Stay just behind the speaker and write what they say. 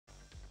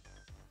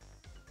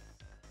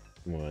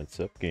What's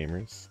up,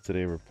 gamers?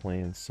 Today we're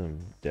playing some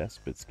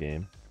Despot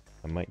Game.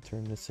 I might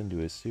turn this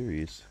into a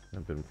series.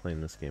 I've been playing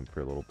this game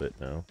for a little bit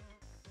now.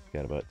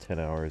 Got about 10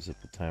 hours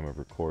at the time of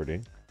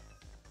recording.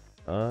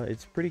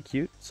 It's pretty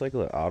cute. It's like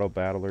an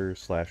autobattler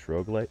slash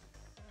roguelite.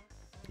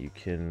 You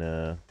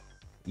can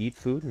eat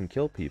food and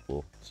kill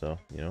people. So,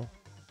 you know,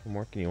 what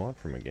more can you want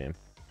from a game?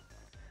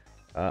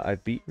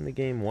 I've beaten the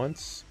game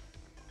once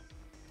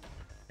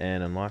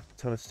and unlocked a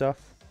ton of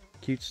stuff.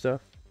 Cute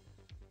stuff.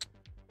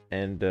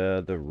 And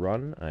the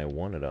run I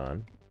won it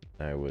on,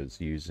 I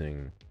was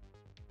using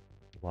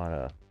a lot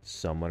of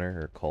summoner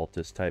or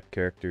cultist type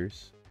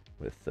characters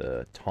with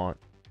taunt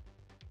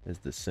as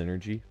the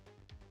synergy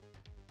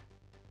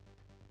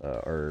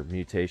or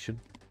mutation.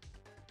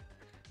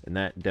 And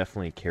that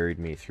definitely carried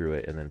me through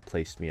it and then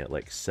placed me at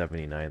like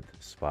 79th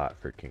spot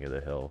for King of the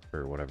Hill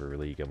for whatever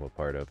league I'm a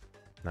part of.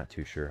 Not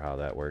too sure how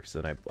that works.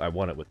 Then I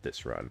won it with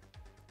this run.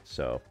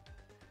 So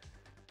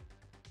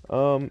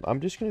I'm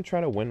just going to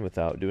try to win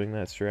without doing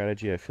that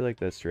strategy. I feel like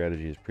that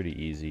strategy is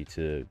pretty easy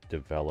to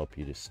develop.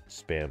 You just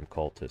spam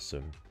cultists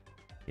and,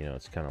 you know,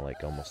 it's kind of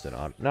like almost an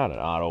auto, not an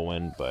auto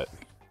win, but,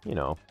 you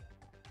know,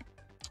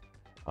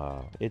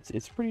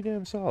 it's pretty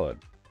damn solid.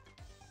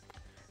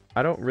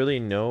 I don't really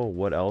know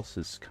what else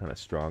is kind of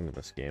strong in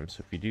this game,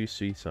 so if you do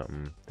see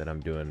something that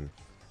I'm doing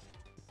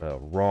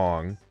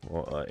wrong,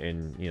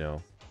 and, you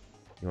know,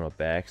 you want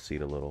to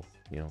backseat a little,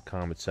 you know,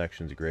 comment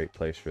section's a great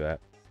place for that.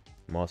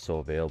 I'm also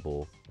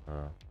available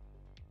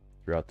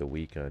throughout the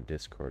week on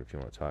Discord if you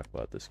want to talk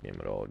about this game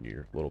at all and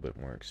you're a little bit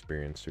more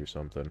experienced or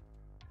something.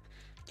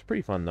 It's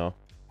pretty fun though.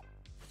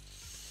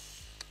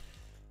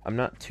 I'm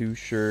not too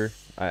sure.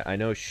 I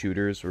know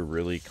shooters were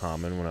really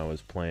common when I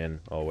was playing.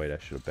 Oh wait, I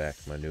should have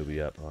backed my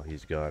newbie up. Oh,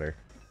 he's got her.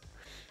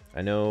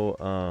 I know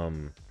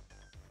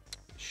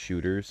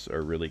shooters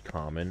are really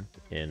common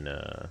in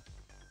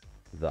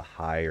the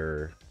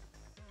higher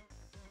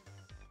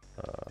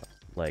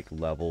like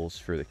levels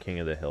for the King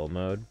of the Hill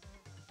mode.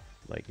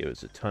 Like, it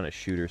was a ton of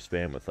shooter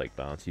spam with, like,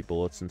 bouncy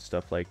bullets and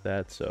stuff like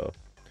that, so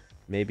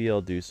maybe I'll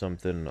do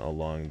something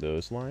along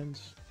those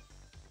lines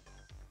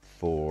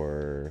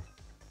for,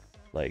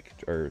 like,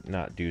 or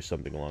not do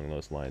something along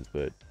those lines,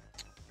 but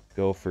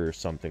go for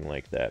something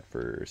like that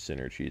for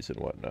synergies and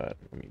whatnot.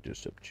 Let me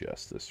just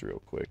adjust this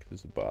real quick.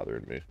 This is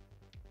bothering me.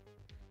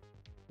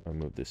 I'll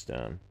move this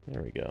down.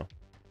 There we go.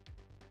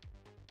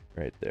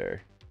 Right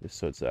there. Just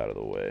so it's out of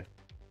the way.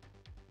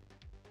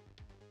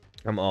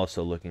 I'm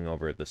also looking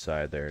over at the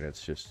side there, and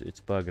it's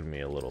bugging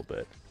me a little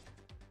bit.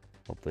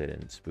 Hopefully I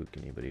didn't spook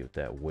anybody with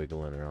that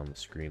wiggling around the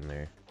screen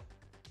there.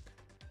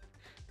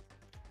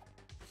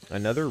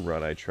 Another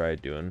run I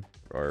tried doing,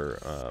 or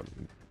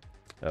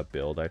a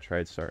build I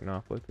tried starting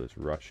off with, was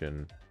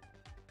rushing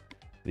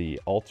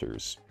the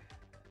altars.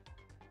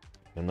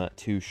 I'm not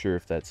too sure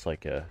if that's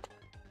like a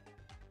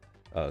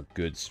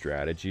good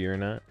strategy or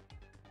not.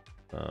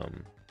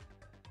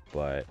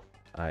 But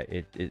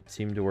it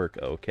seemed to work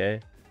okay.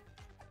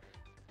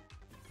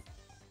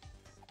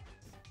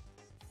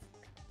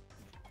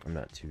 I'm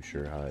not too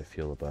sure how I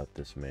feel about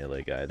this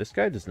melee guy. This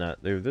guy does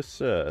not... This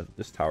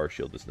tower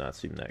shield does not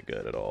seem that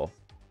good at all.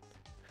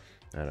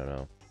 I don't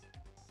know.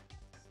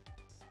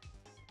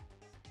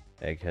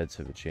 Eggheads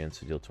have a chance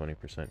to deal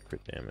 20%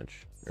 crit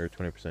damage. Or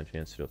 20%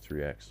 chance to deal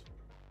 3x.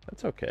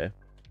 That's okay.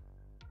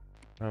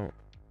 I don't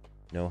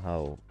know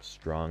how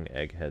strong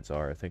eggheads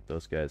are. I think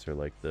those guys are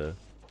like the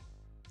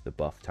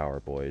buff tower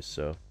boys,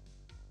 so...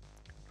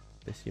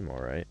 they seem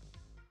alright.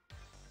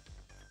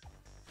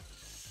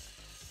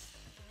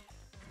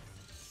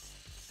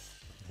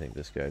 I think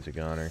this guy's a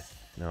goner.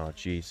 No,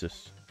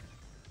 Jesus.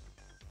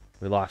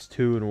 We lost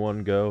 2 in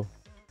one go.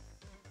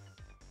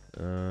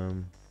 We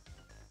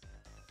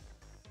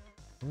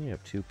only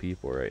have 2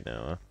 people right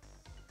now, huh?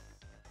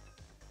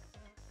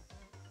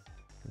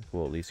 I think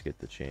we'll at least get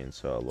the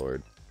chainsaw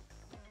lord.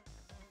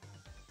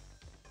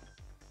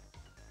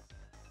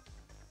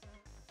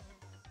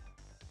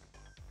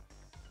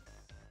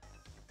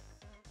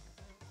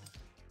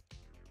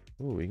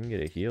 Ooh, we can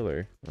get a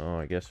healer. Oh,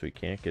 I guess we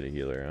can't get a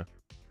healer, huh?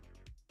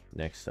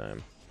 Next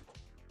time.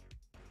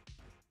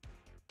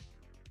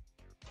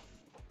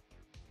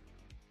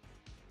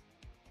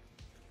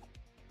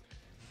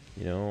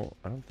 You know,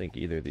 I don't think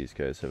either of these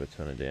guys have a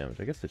ton of damage.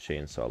 I guess the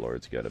Chainsaw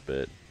Lord's got a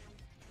bit.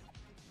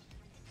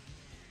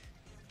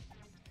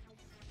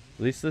 At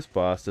least this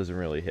boss doesn't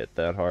really hit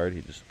that hard. He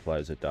just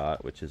applies a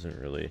dot, which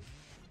isn't really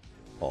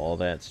all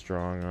that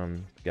strong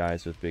on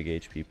guys with big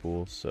HP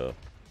pools, so...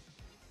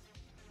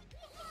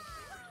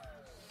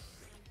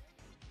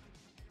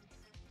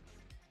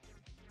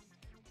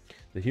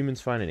 The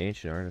humans find an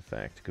ancient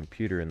artifact, a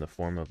computer in the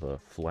form of a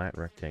flat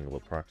rectangle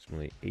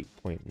approximately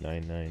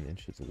 8.99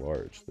 inches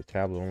large. The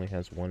tablet only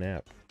has one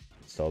app.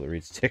 Install that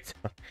reads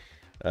TikTok.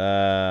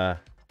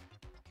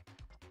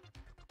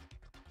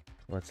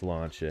 Let's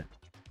launch it.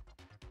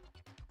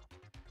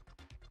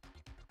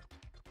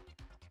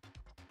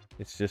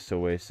 It's just a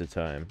waste of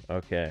time.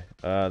 Okay.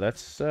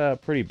 That's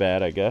pretty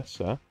bad, I guess,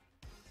 huh?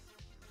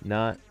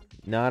 Not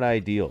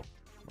ideal,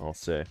 I'll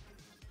say.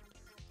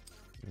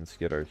 Let's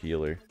get our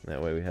healer.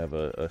 That way we have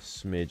a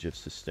smidge of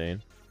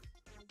sustain.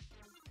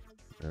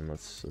 And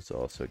let's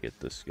also get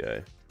this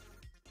guy.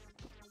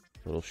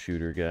 Little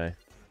shooter guy.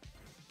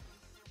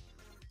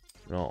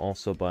 And I'll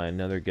also buy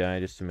another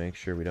guy just to make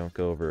sure we don't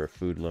go over a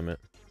food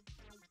limit.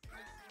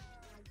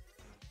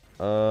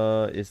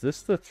 Is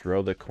this the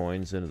throw the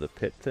coins into the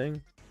pit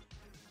thing?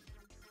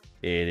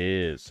 It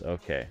is.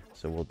 Okay,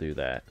 so we'll do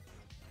that.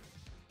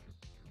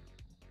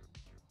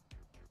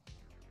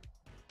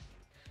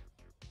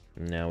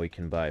 Now we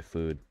can buy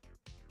food.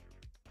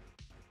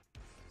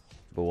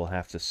 But we'll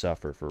have to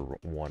suffer for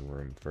one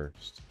room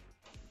first.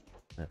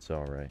 That's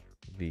alright.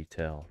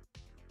 VTEL.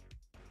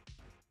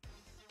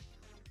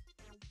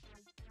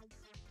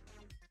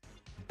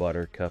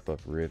 Buttercup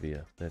of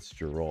Rivia. That's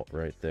Geralt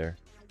right there.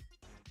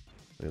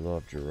 We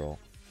love Geralt.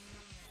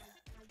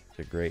 It's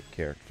a great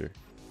character.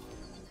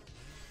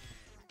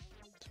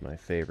 It's my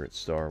favorite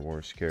Star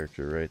Wars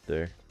character right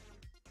there.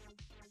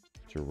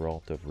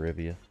 Geralt of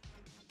Rivia.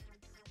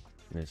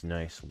 And his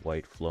nice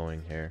white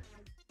flowing hair.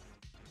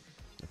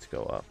 Let's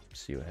go up,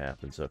 see what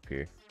happens up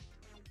here.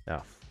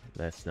 Oh,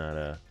 that's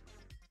not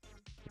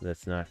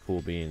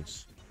cool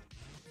beans.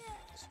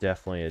 It's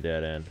definitely a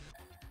dead end.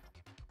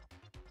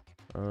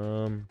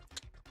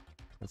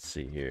 Let's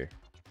see here.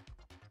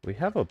 We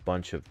have a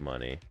bunch of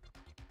money.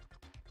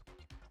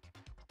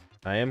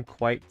 I am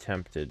quite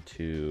tempted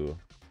to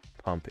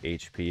pump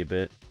HP a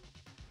bit.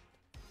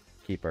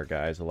 Keep our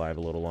guys alive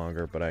a little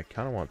longer, but I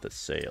kind of want the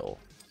sail.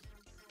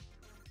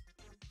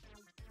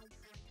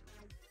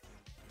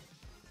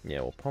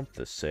 Yeah, we'll pump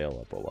the sail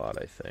up a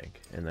lot, I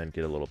think. And then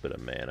get a little bit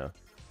of mana.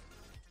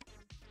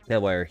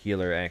 That way our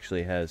healer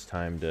actually has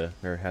time to,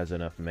 or has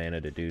enough mana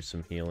to do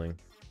some healing.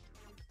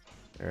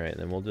 Alright,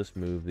 then we'll just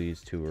move these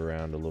two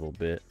around a little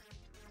bit.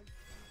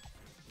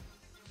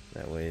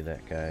 That way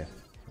that guy,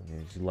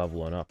 he's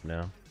leveling up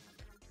now.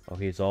 Oh,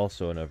 he's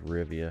also an of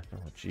Rivia.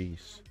 Oh,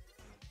 jeez.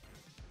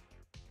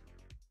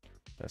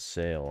 A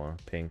sail, huh?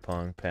 Ping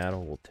pong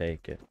paddle, we'll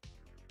take it.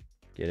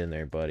 Get in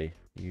there, buddy.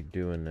 You're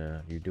doing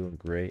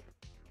great.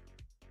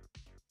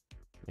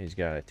 He's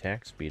got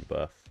attack speed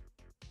buff.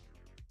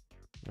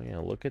 Oh, yeah,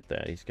 look at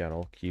that. He's got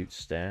all cute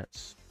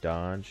stats.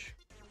 Dodge.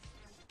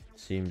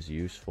 Seems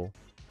useful.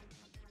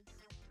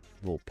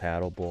 Little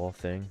paddle ball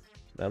thing.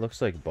 That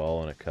looks like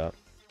ball in a cup.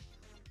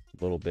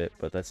 A little bit,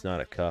 but that's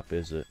not a cup,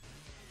 is it?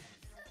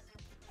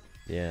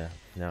 Yeah,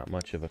 not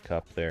much of a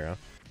cup there, huh?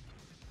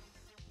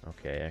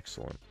 Okay,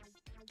 excellent.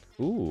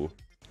 Ooh.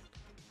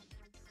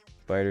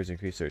 Fighters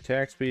increase their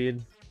attack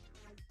speed.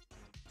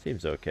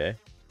 Seems okay.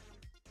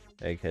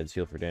 Eggheads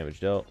heal for damage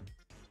dealt.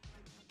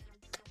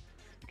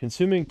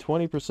 Consuming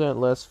 20%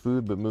 less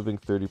food, but moving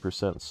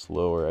 30%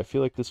 slower. I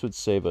feel like this would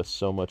save us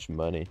so much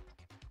money.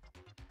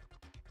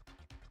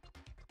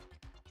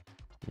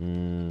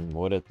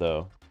 Would it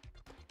though?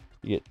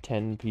 You get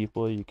 10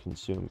 people, you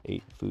consume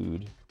 8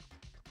 food.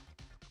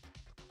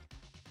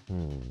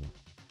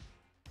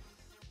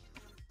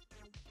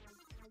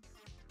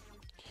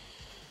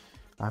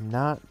 I'm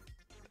not...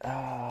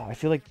 I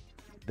feel like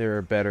there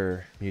are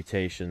better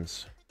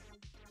mutations.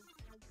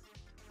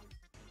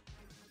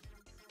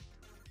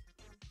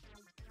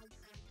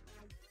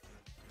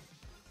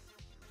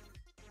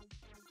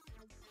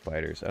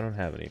 Fighters. I don't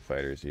have any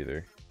fighters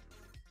either.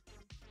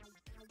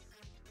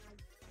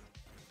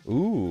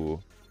 Ooh.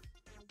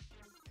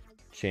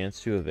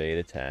 Chance to evade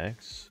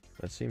attacks.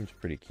 That seems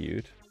pretty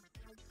cute.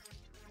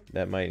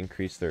 That might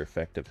increase their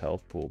effective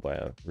health pool by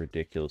a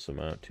ridiculous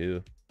amount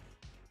too.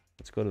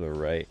 Let's go to the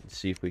right and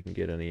see if we can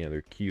get any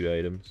other cute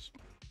items.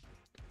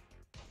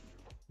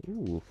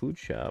 Ooh, food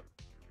shop.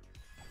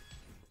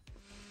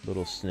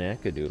 Little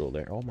snackadoodle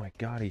there. Oh my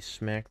god, he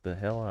smacked the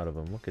hell out of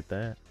him. Look at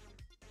that.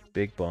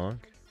 Big bonk.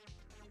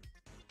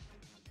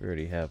 We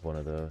already have one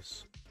of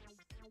those.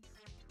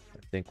 I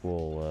think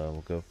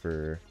we'll go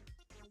for...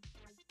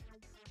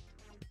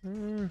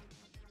 kind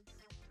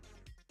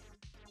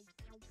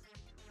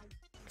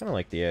of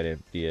like the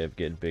idea of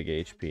getting big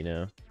HP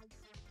now.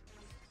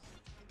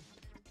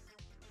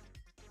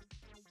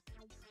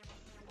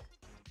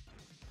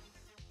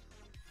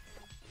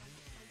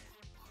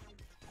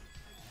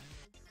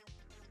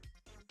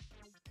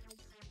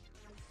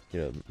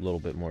 Get a little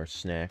bit more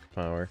snack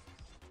power.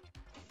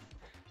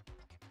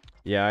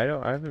 Yeah,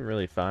 I haven't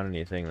really found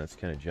anything that's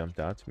kind of jumped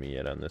out to me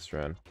yet on this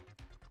run.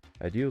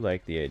 I do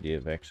like the idea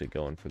of actually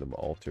going for the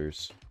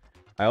altars.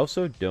 I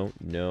also don't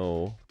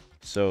know...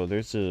 So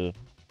there's an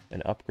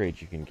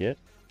upgrade you can get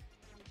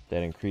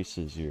that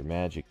increases your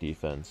magic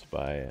defense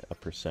by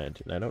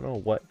 1%. And I don't know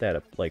what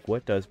that... Like,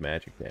 what does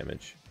magic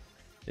damage?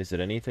 Is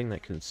it anything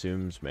that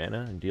consumes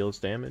mana and deals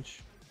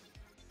damage?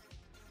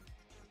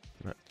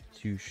 Not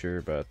too sure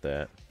about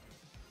that.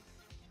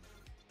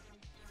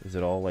 Is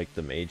it all like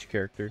the mage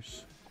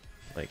characters?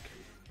 Like,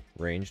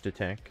 ranged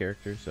attack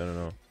characters? I don't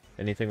know.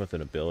 Anything with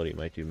an ability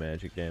might do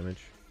magic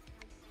damage.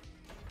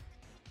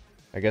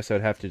 I guess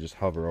I'd have to just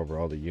hover over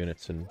all the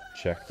units and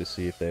check to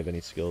see if they have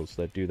any skills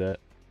that do that.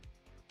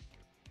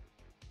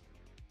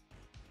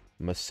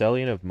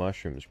 Mycelium of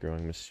mushrooms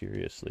growing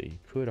mysteriously. You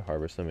could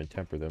harvest them and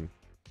temper them.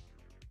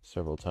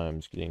 several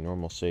times getting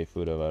normal safe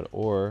food out,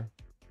 or...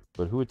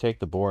 But who would take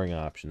the boring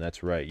option?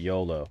 That's right,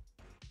 YOLO.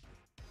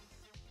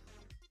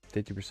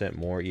 50%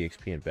 more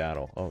EXP in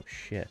battle. Oh,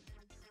 shit.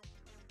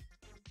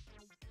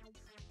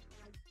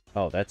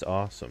 Oh, that's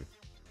awesome.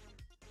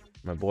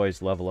 My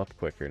boys level up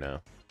quicker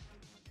now.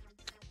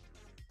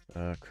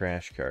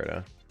 Crash cart,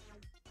 huh?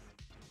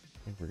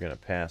 I think we're gonna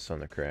pass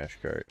on the crash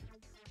cart.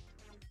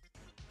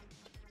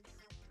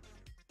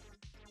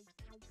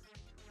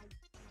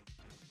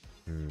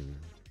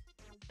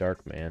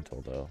 Dark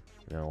mantle, though.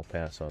 No, we'll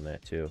pass on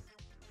that, too.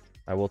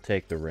 I will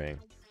take the ring.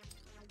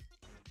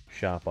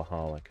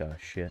 Shopaholic,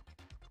 shit.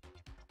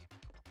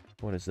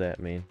 What does that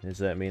mean? Does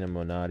that mean I'm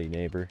a naughty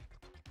neighbor?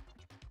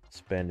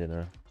 Spending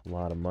a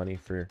lot of money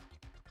for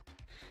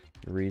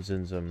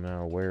reasons I'm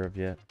not aware of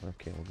yet?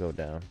 Okay, we'll go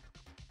down.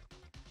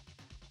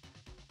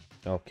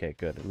 Okay,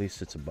 good. At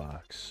least it's a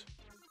box.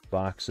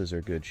 Boxes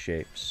are good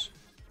shapes.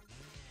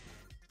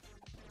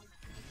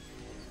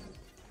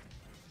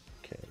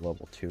 Okay,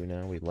 level 2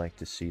 now. We'd like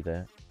to see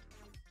that.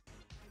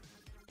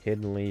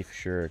 Hidden Leaf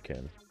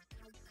Shuriken.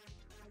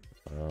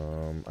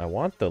 I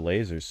want the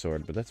laser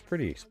sword, but that's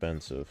pretty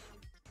expensive.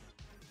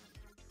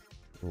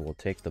 Ooh, we'll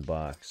take the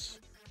box.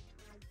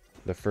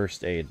 The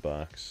first aid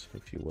box,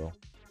 if you will.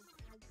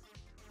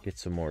 Get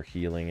some more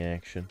healing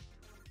action.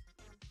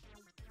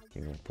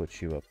 And we'll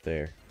put you up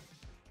there.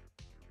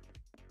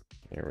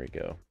 There we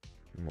go.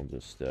 And we'll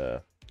just,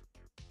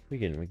 we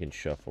can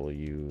shuffle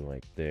you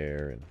like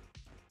there, and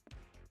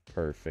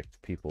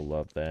perfect. People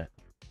love that.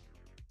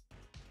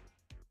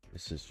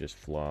 This is just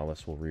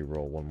flawless. We'll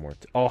re-roll one more.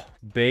 Oh,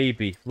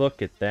 baby,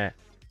 look at that.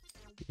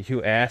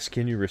 You ask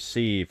and you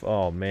receive.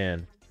 Oh,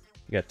 man.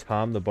 You got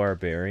Tom the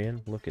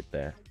Barbarian. Look at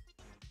that.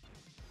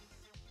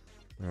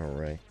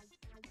 Alright.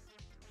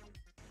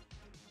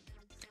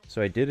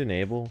 So I did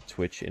enable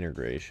Twitch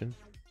integration.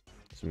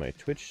 So my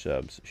Twitch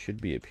subs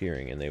should be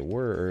appearing, and they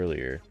were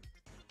earlier.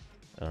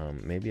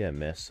 Maybe I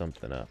messed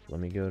something up. Let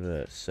me go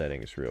to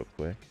settings real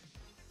quick.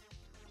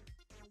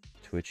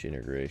 Twitch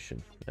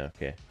integration.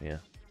 Okay, yeah.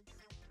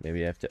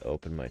 Maybe I have to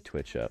open my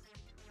Twitch up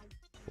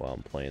while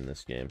I'm playing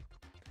this game.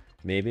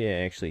 Maybe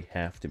I actually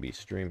have to be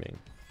streaming.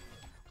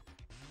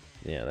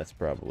 Yeah, that's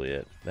probably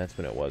it. That's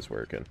when it was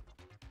working.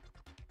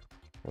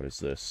 What is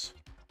this?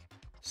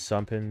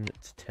 Summoned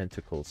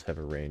tentacles have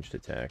a ranged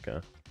attack, huh?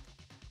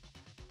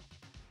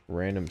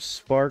 Random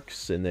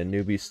sparks, and then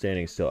newbie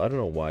standing still. I don't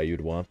know why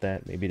you'd want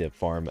that. Maybe to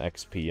farm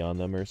XP on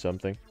them or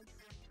something.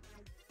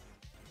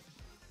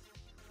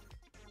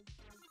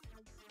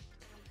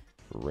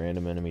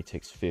 Random enemy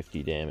takes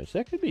 50 damage.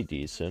 That could be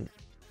decent.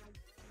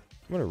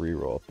 I'm gonna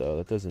reroll it, though.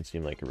 That doesn't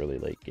seem like a really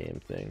late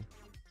game thing.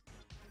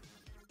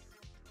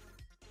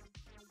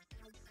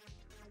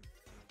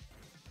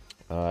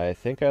 I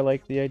think I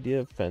like the idea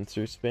of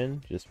Fencer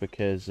Spin, just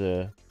because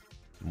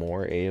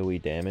more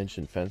AoE damage,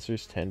 and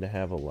Fencers tend to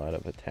have a lot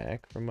of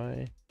attack, from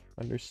my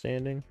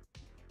understanding.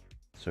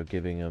 So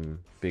giving them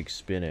big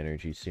spin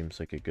energy seems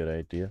like a good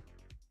idea.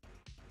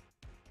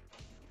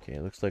 Okay,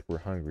 it looks like we're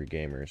hungry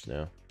gamers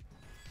now.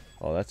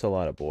 Oh, that's a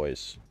lot of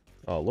boys.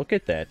 Oh, look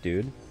at that,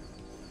 dude.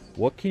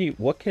 What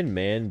can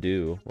man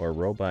do, or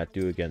robot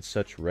do, against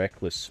such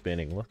reckless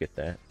spinning? Look at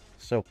that.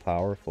 So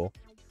powerful.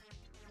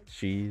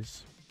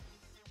 Jeez.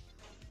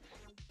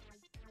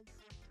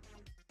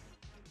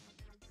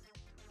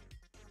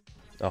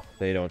 Oh,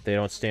 they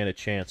don't stand a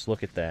chance.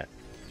 Look at that.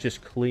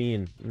 Just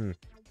clean.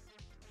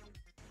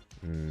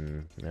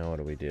 Now what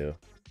do we do?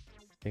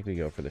 I think we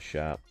go for the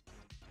shop.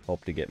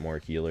 Hope to get more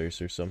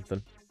healers or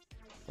something.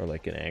 Or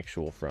like an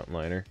actual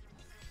frontliner.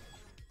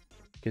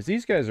 Because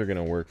these guys are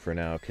going to work for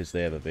now because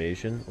they have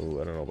evasion.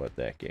 Ooh, I don't know about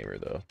that gamer,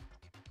 though.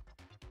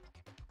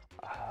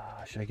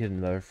 Should I get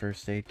another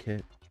first aid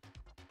kit?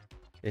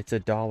 It's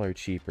 $1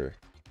 cheaper.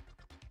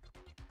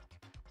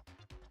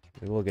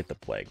 Maybe we'll get the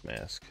plague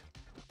mask.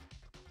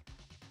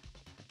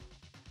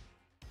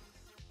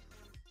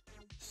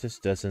 This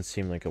just doesn't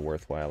seem like a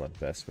worthwhile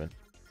investment.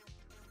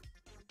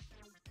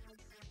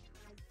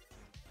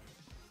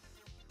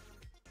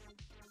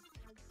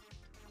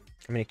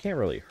 I mean, it can't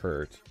really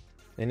hurt.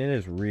 And it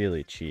is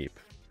really cheap.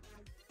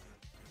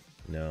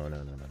 No.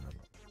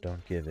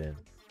 Don't give in.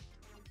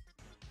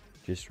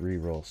 Just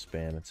reroll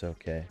spam, it's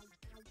okay.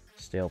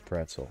 Stale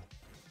pretzel.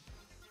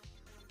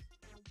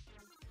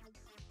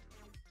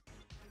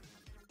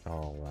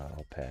 Oh, wow,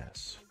 I'll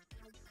pass.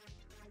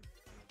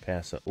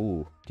 Pass.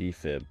 Ooh,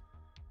 defib.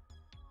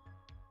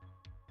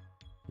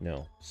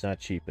 No, it's not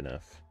cheap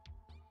enough.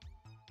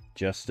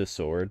 Just a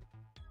sword.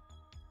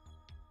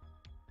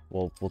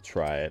 We'll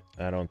try it.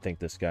 I don't think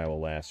this guy will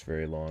last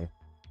very long.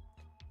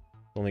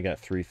 Only got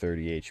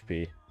 330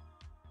 HP.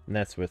 And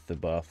that's with the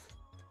buff.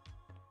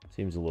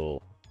 Seems a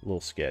little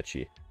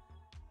sketchy.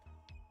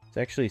 Let's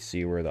actually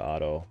see where the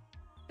auto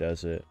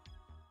does it.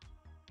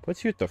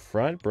 Puts you at the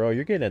front? Bro,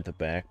 you're getting at the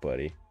back,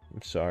 buddy.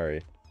 I'm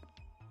sorry.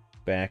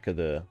 Back of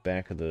the,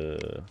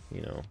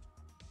 you know,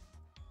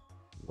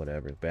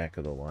 whatever. Back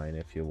of the line,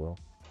 if you will.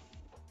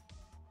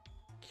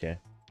 Okay.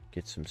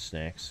 Get some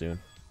snacks soon.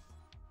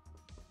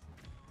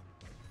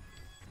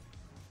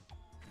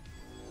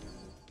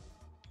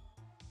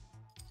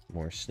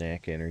 More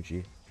snack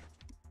energy.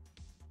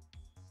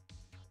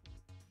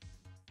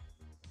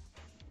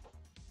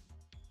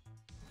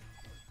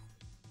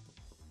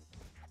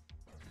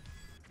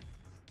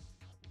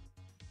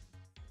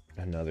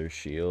 Another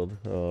shield.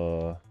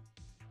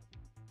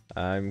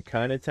 I'm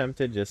kind of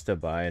tempted just to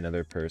buy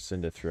another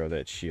person to throw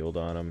that shield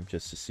on them,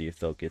 just to see if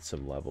they'll get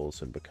some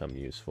levels and become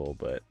useful,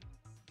 but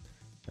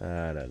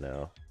I don't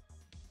know.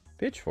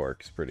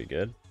 Pitchfork's pretty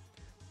good.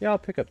 Yeah, I'll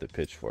pick up the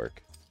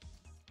pitchfork.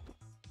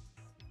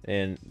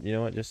 And you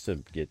know what? Just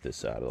to get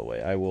this out of the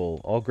way,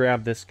 I'll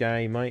grab this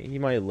guy. He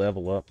might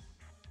level up.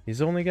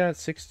 He's only got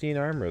 16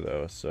 armor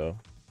though, so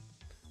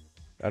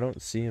I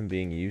don't see him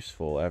being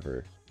useful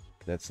ever.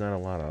 That's not a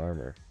lot of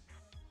armor.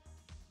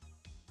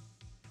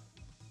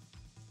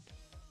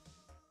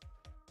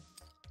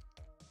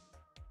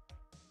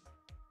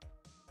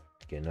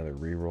 Get another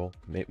reroll.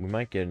 We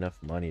might get enough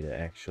money to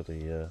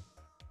actually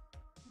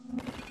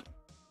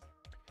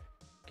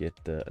get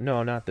the...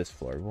 No, not this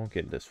floor. We won't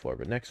get this floor,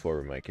 but next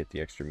floor we might get the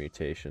extra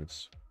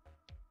mutations.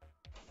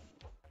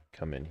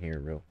 Come in here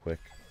real quick.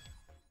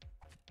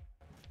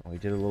 Oh, we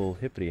did a little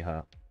hippity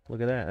hop. Look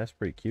at that. That's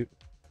pretty cute.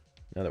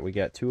 Now that we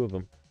got 2 of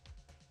them.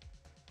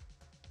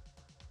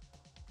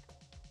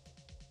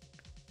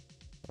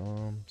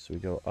 So we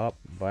go up,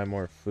 buy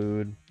more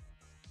food.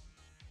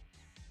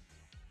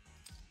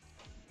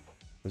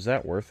 Was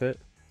that worth it?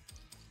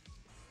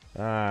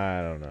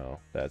 I don't know.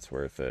 That's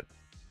worth it.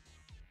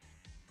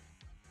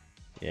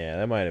 Yeah,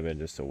 that might have been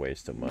just a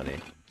waste of money.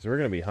 Because we're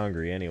going to be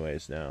hungry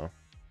anyways now.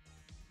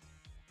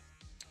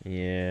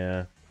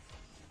 Yeah.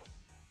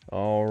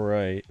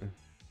 Alright.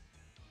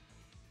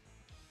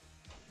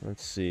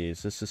 Let's see.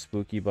 Is this a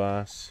spooky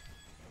boss?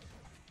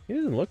 He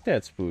doesn't look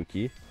that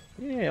spooky.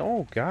 Yeah,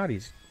 oh god,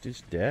 he's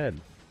just dead.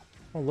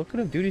 Oh, look at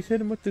him, dude. He's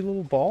hit him with the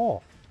little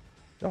ball.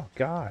 Oh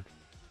god.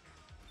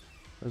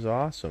 That was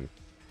awesome.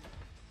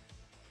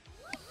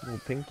 Little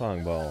ping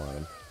pong ball on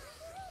him.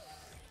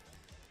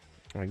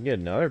 I can get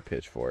another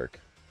pitchfork.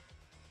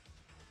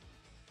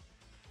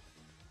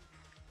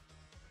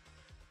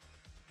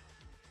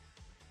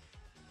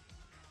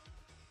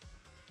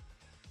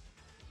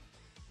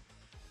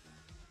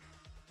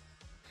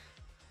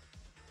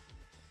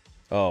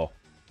 Oh.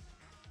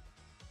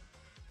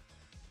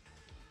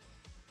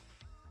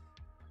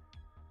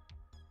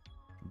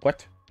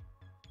 What?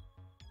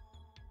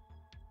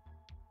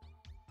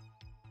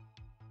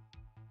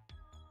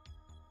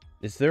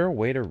 Is there a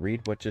way to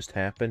read what just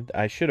happened?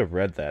 I should have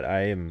read that.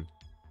 I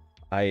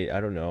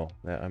don't know.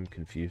 I'm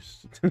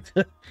confused.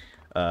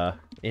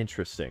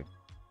 Interesting.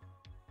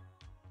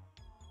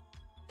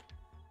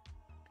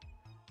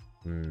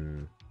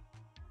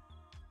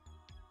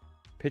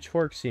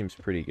 Pitchfork seems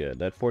pretty good.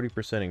 That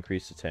 40%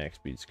 increased attack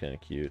speed is kind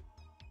of cute.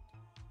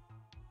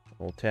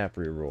 We'll tap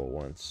reroll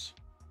once.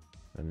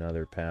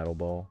 Another paddle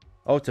ball.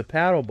 Oh, it's a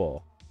paddle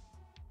ball.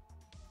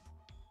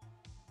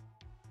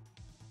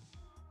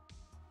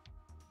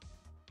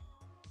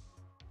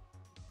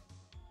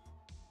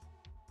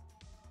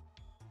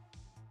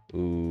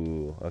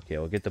 Ooh, okay,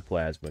 we'll get the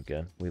plasma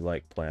again. We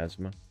like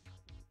plasma.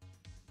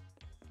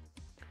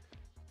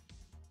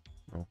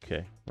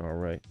 Okay,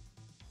 alright.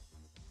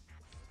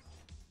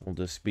 We'll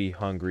just be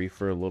hungry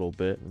for a little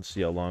bit and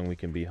see how long we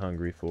can be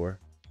hungry for.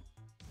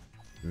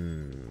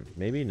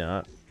 Maybe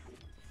not.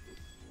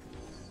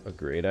 A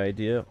great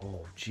idea.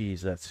 Oh,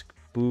 geez, that's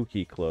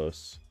spooky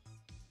close.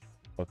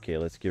 Okay,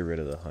 let's get rid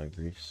of the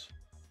hungries.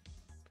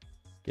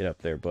 Get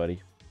up there,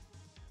 buddy.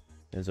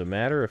 As a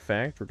matter of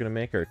fact, we're going to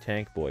make our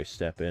tank boy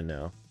step in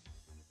now.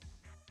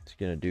 He's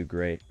going to do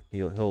great.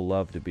 He'll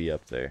love to be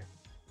up there.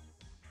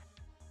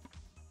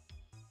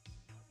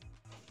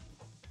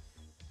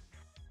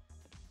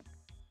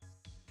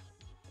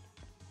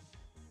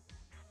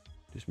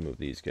 Just move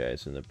these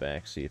guys in the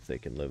back, see if they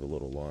can live a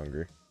little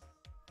longer.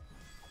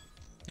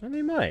 And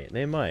they might.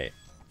 They might.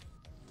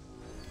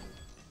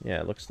 Yeah,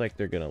 it looks like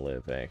they're going to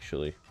live,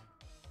 actually.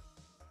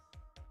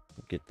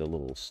 Get the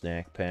little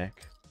snack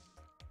pack.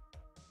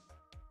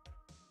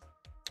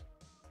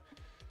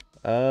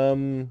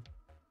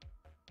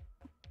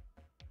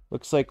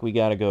 Looks like we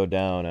gotta go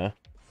down, huh?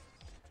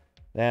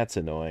 That's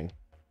annoying.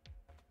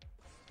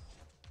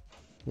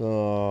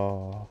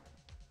 Oh.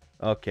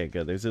 Okay,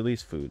 good. There's at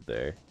least food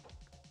there.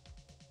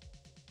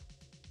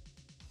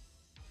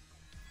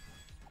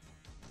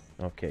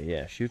 Okay,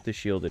 yeah. Shoot the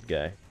shielded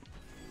guy.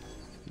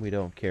 We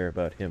don't care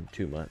about him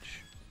too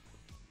much.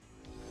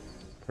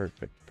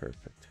 Perfect,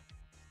 perfect.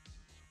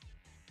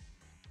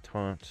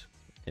 Taunt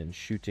and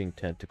shooting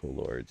tentacle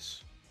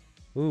lords.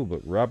 Ooh,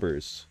 but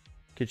rubbers.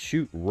 Could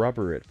shoot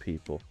rubber at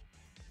people.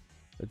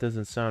 That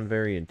doesn't sound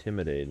very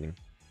intimidating.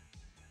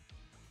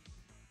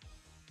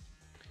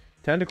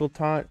 Tentacle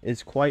taunt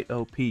is quite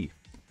OP.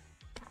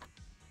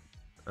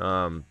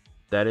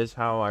 That is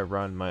how I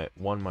won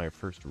my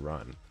first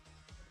run.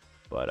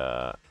 But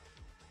I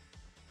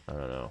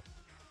don't know.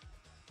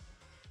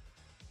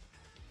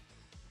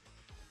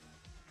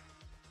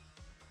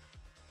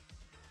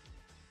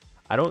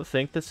 I don't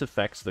think this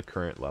affects the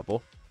current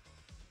level.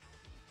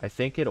 I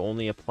think it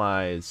only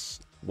applies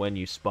when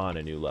you spawn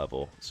a new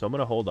level. So I'm going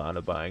to hold on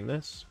to buying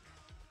this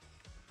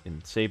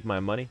and save my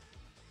money.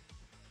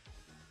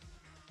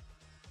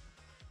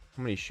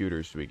 How many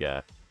shooters do we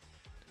got?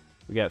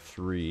 We got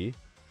 3.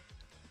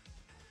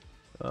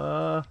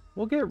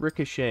 We'll get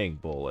ricocheting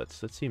bullets.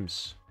 That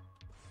seems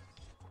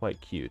quite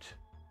cute.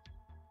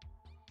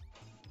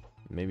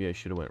 Maybe I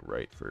should have went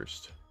right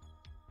first.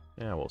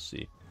 Yeah, we'll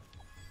see.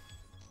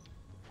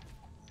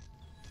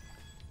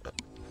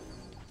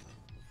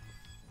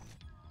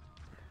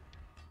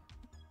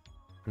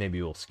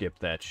 Maybe we'll skip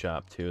that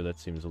shop too. That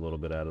seems a little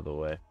bit out of the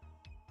way.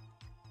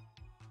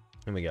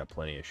 And we got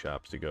plenty of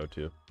shops to go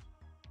to.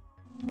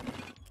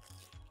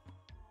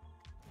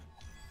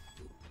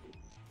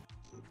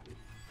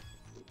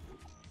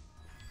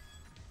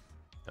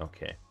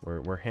 Okay,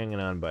 we're hanging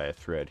on by a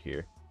thread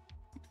here.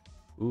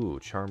 Ooh,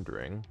 charmed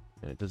ring.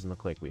 And it doesn't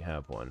look like we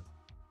have one.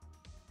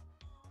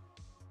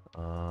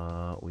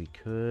 We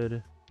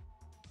could...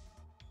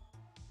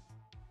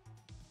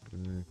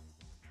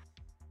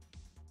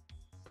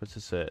 Puts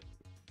us at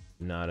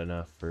not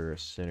enough for a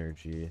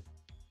synergy.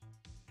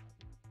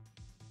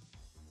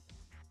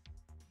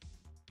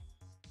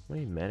 How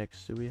many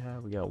medics do we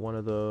have? We got one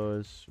of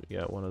those. We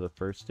got one of the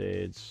first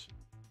aids.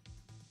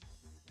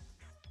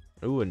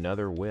 Ooh,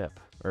 another whip.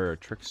 Or a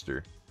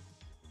trickster.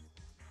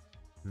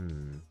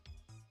 I'm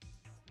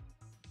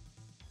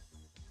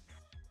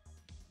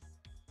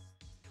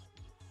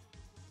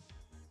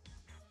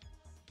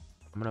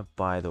gonna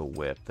buy the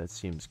whip. That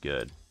seems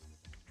good.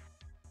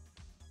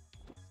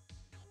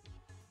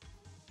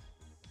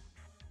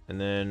 And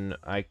then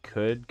I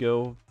could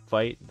go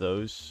fight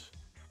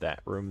that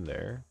room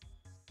there.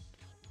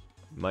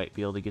 Might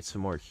be able to get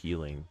some more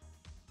healing.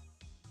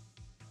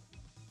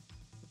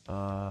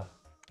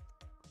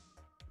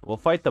 We'll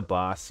fight the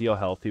boss, see how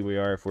healthy we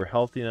are. If we're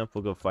healthy enough,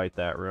 we'll go fight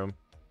that room.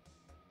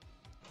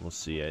 We'll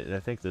see. I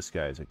think this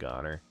guy's a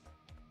goner.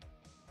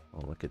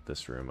 Oh, look at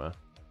this room, huh?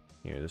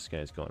 Here, this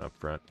guy's going up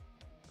front.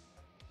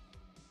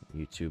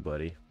 You too,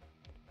 buddy.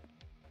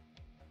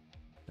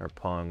 Our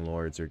Pong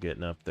Lords are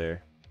getting up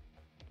there.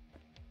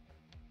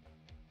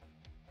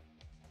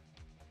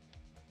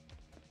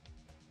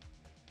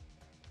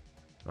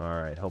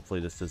 Alright,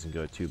 hopefully this doesn't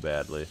go too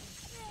badly.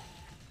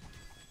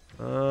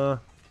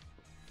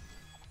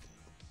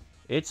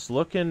 It's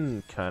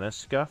looking kind of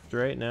scuffed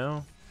right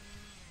now.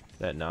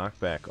 That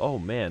knockback. Oh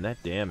man,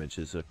 that damage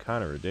is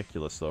kind of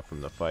ridiculous though from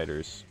the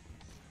fighters.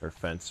 Or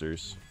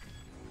fencers.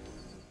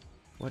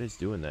 What is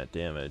doing that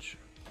damage?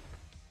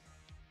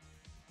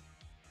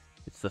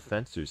 It's the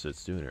fencers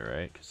that's doing it,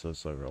 right? Because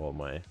those are all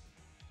my...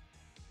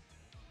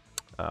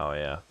 Oh,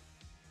 yeah.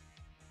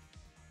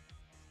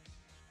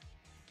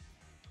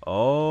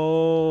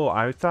 Oh,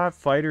 I thought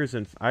fighters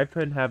and... I've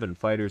been having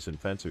fighters and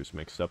fencers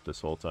mixed up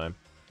this whole time.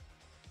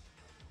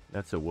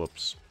 That's a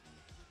whoops.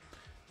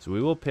 So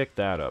we will pick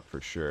that up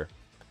for sure.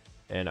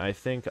 And I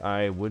think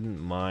I wouldn't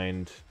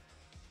mind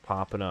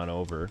popping on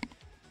over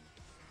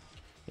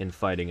and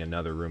fighting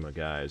another room of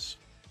guys.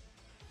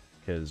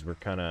 Because we're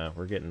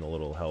getting a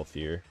little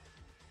healthier.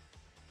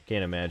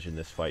 Can't imagine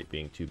this fight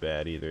being too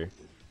bad either.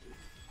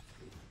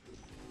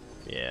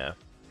 Yeah,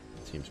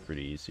 it seems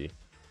pretty easy.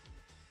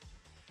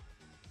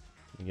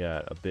 We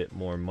got a bit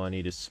more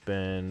money to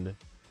spend.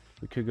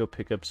 We could go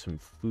pick up some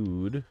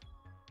food.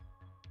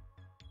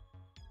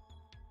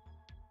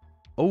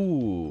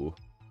 Oh!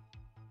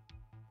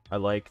 I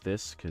like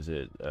this because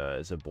it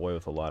is a boy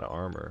with a lot of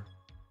armor.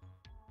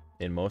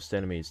 And most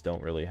enemies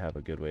don't really have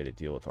a good way to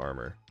deal with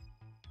armor.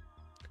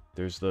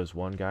 There's those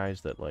one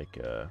guys that like,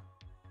 what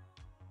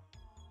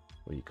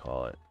do you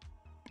call it?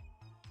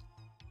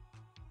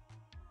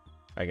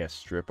 I guess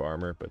strip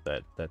armor, but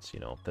that's, you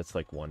know, that's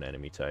like one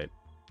enemy type.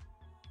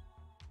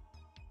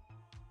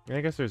 And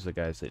I guess there's the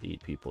guys that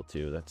eat people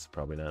too. That's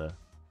probably not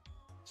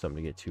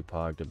something to get too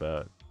pogged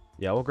about.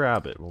 Yeah, we'll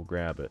grab it. We'll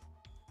grab it.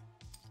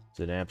 It's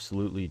an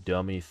absolutely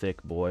dummy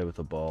thick boy with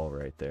a ball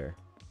right there.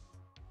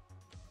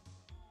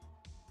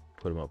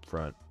 Put him up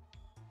front.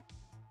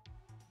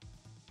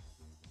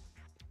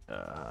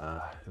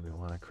 Do we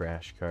want a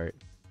crash cart?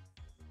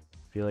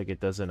 I feel like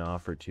it doesn't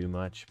offer too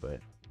much,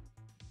 but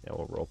yeah,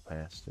 we'll roll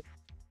past it.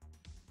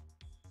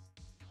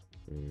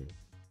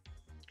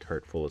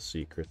 Cart full of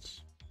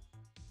secrets.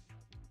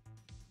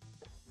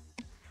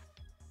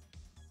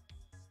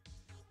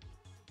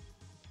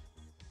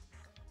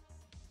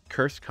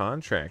 Cursed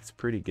Contract's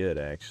pretty good,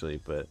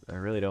 actually, but I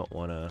really don't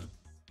want to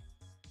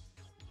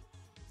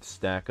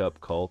stack up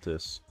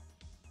cultists.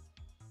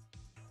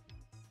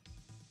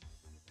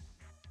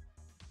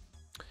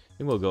 I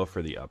think we'll go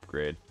for the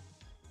upgrade.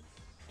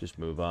 Just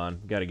move on.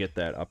 Got to get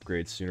that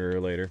upgrade sooner or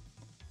later.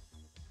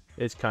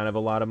 It's kind of a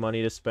lot of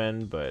money to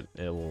spend, but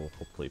it will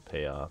hopefully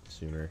pay off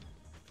sooner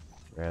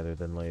rather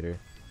than later.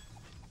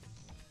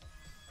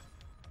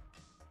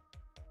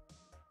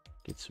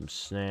 Get some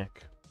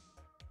snack.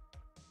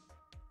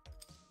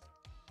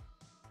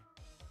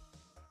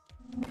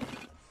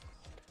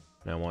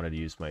 And I wanted to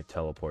use my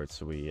teleport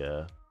so we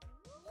have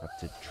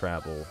to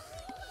travel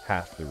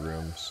half the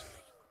rooms.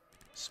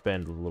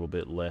 Spend a little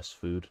bit less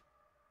food.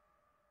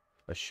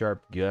 A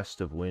sharp gust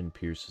of wind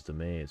pierces the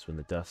maze. When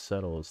the dust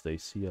settles, they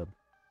see a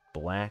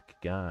black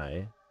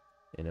guy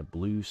in a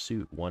blue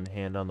suit, one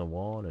hand on the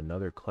wall and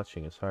another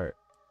clutching his heart.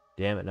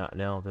 Damn it, not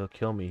now. They'll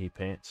kill me, he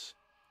pants.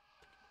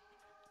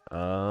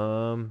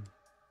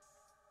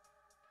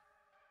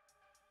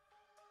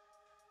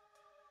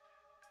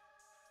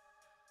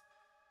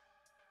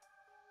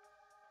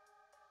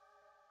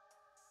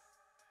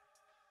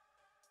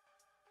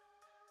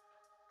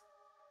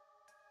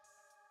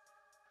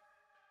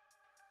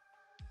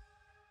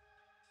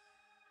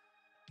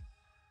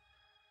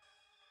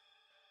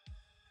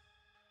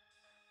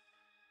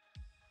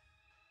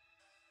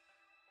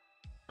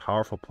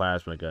 Powerful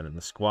plasma gun and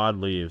the squad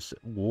leaves.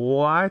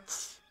 What?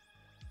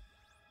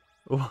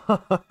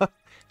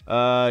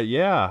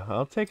 Yeah,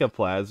 I'll take a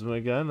plasma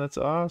gun. That's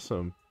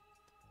awesome.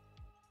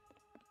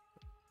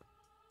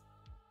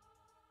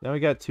 Now we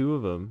got 2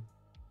 of them.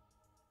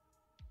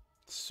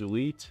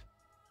 Sweet.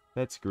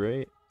 That's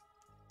great.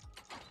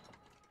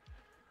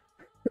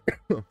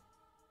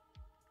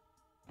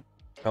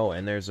 Oh,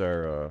 and there's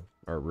our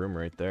room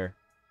right there.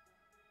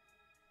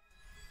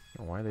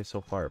 Oh, why are they so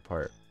far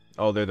apart?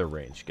 Oh, they're the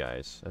range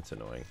guys. That's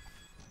annoying.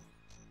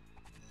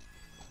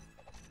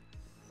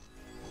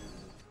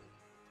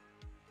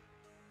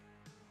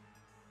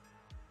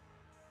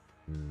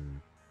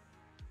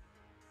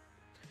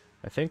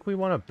 I think we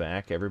want to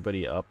back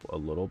everybody up a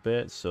little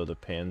bit so the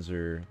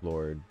Panzer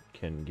Lord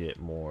can get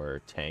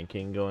more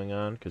tanking going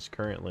on, because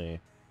currently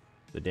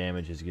the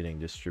damage is getting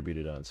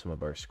distributed on some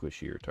of our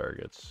squishier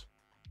targets.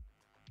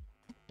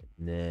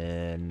 And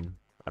then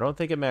I don't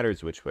think it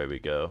matters which way we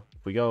go.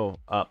 If we go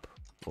up,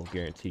 we'll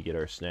guarantee get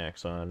our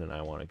snacks on, and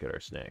I want to get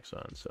our snacks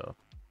on, so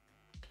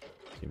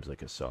seems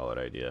like a solid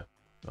idea.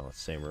 Oh,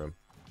 it's same room.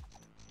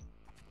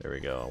 There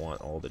we go. I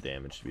want all the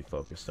damage to be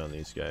focused on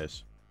these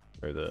guys,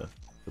 or the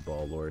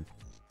ball lord.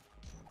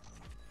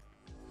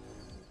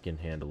 Can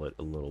handle it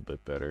a little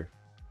bit better.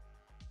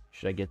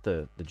 Should I get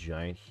the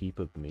giant heap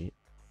of meat?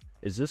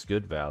 Is this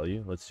good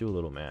value? Let's do a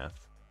little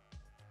math.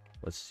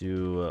 Let's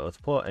do let's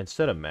pull out,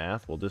 instead of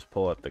math, we'll just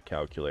pull up the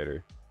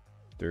calculator.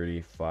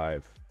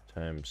 35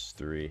 times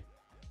 3.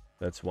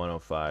 That's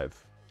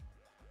 105.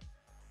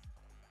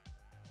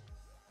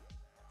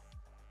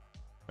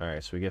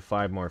 Alright, so we get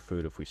 5 more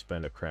food if we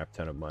spend a crap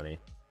ton of money.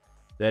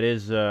 That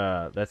is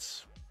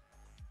that's,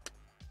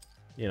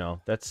 you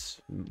know,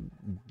 that's,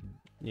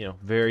 you know,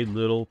 very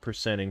little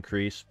percent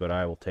increase, but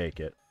I will take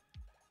it.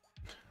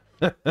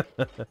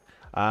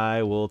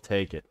 I will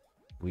take it.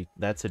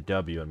 That's a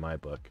W in my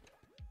book.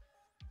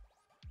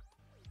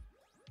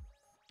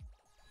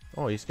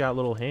 Oh, he's got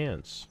little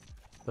hands.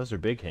 Those are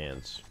big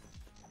hands.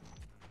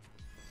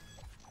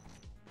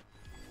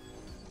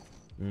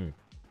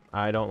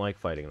 I don't like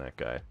fighting that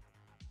guy.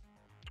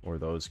 Or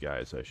those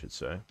guys, I should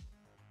say.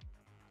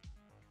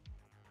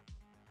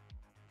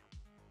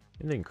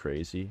 Anything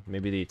crazy?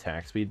 Maybe the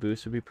attack speed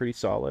boost would be pretty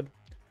solid.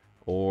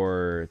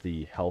 Or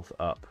the health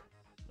up.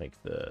 Like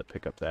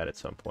pick up that at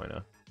some point,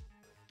 huh?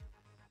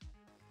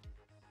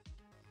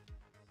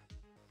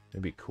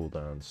 Maybe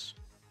cooldowns.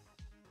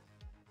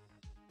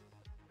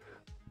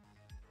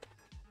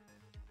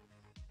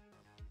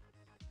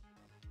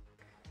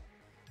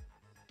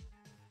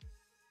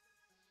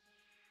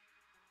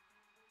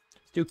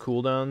 Let's do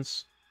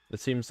cooldowns. It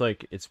seems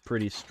like it's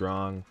pretty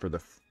strong for the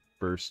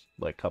first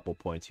like couple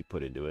points you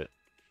put into it.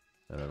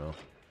 I don't know.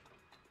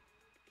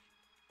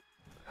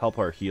 Help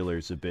our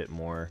healers a bit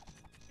more.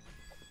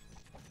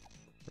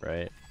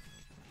 Right?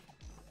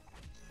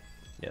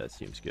 Yeah, that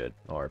seems good.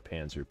 Oh, our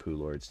Panzer Poo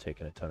Lord's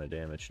taking a ton of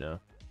damage now.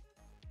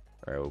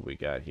 Alright, what we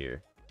got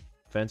here?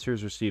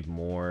 Fencers receive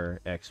more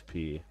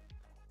XP.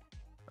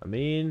 I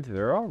mean,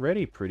 they're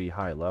already pretty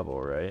high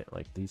level, right?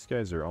 Like, these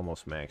guys are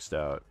almost maxed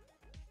out.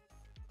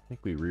 I think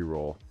we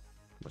reroll.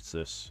 What's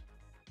this?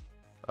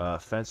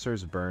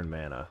 Fencers burn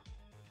mana.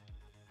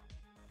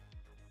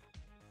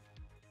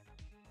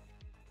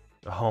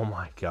 Oh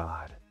my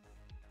god.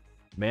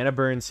 Mana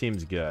burn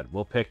seems good.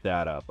 We'll pick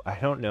that up. I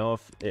don't know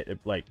if it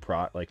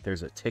like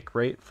there's a tick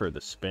rate for the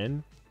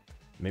spin.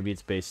 Maybe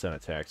it's based on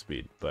attack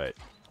speed, but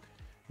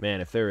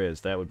man, if there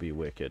is, that would be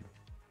wicked.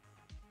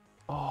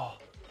 Oh,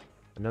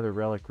 another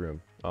relic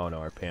room. Oh no,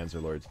 our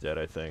Panzer Lord's dead,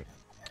 I think.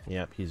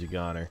 Yep, he's a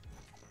goner.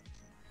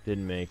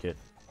 Didn't make it.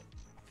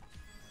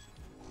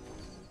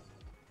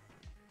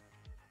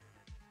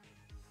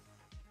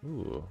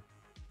 Ooh,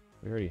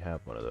 we already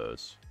have one of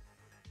those.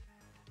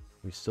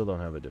 We still don't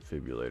have a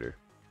defibrillator.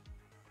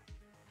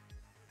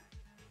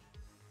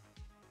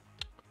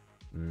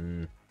 I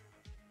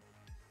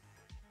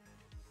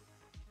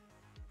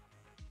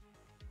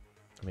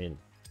mean,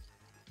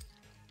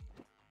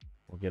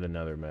 we'll get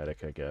another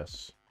medic, I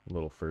guess. A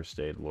little first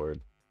aid lord.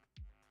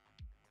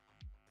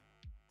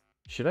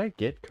 Should I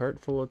get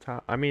cart full of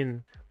top? I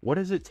mean, what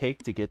does it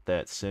take to get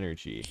that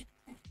synergy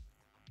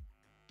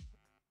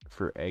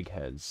for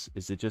eggheads?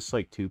 Is it just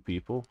like 2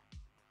 people?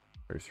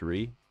 Or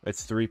 3?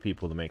 It's 3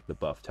 people to make the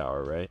buff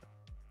tower, right?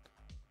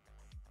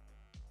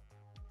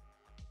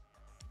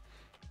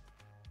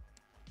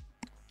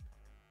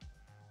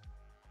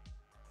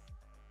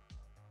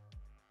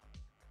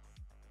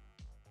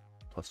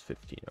 plus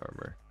 15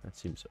 armor. That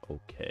seems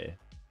okay.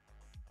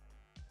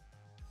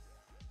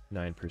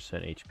 9%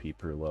 HP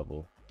per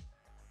level.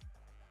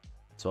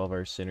 It's all of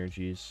our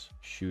synergies,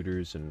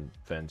 shooters and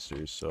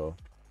fencers, so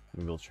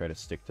maybe we'll try to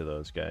stick to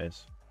those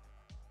guys.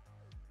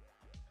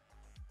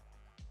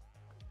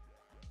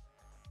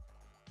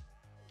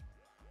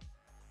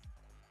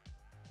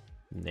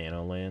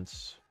 Nano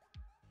Lance.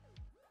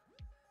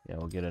 Yeah,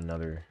 we'll get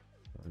another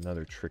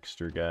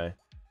trickster guy.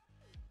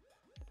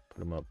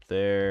 Put him up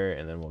there,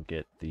 and then we'll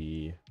get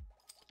the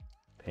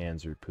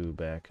Panzer Poo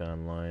back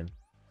online.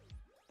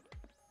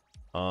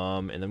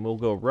 And then we'll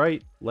go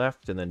right,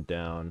 left, and then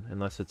down,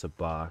 unless it's a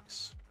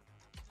box.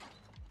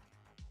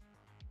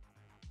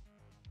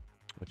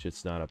 Which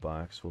it's not a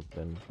box. Well,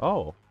 then...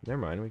 Oh, never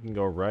mind. We can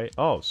go right.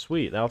 Oh,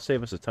 sweet. That'll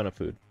save us a ton of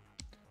food.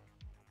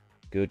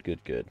 Good,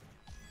 good, good.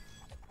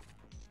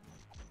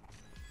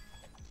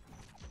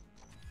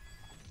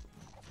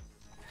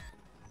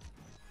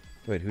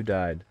 Wait, who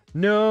died?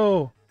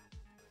 No!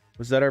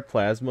 Was that our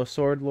plasma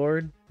sword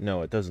lord?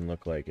 No, it doesn't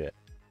look like it.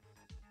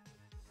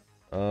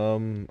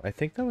 I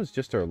think that was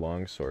just our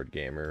longsword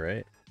gamer,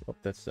 right? Oh,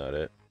 that's not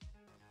it.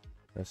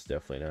 That's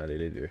definitely not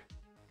it either.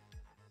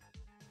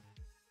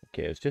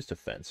 Okay, it's just a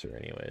fencer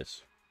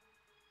anyways.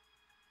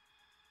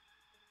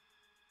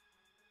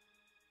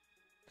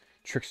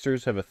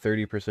 Tricksters have a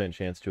 30%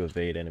 chance to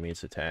evade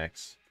enemies'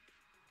 attacks.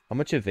 How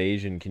much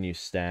evasion can you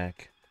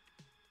stack?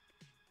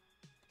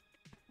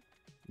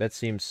 That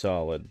seems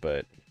solid,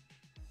 but...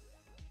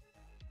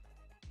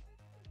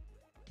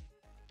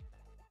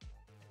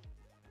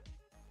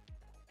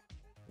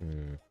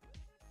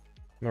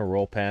 I'm gonna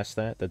roll past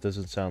that. That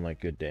doesn't sound like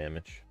good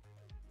damage.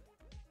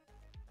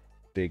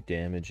 Big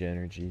damage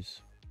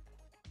energies.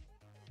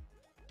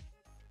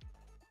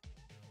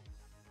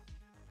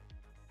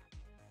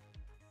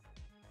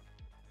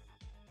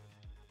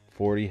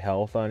 $40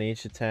 health on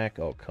each attack?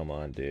 Oh, come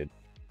on, dude.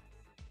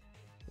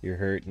 You're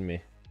hurting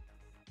me.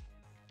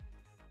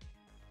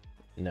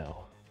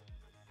 No.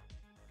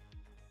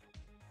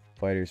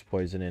 Fighters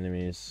poison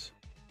enemies.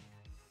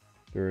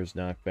 Throwers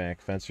knockback.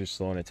 Fencers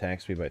slow and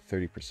attack speed by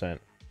 30%.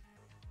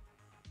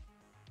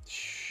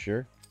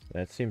 Sure.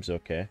 That seems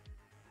okay.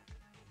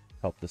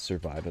 Help the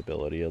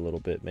survivability a little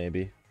bit,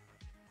 maybe.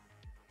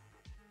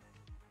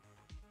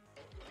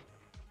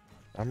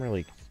 I'm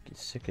really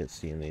sick of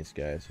seeing these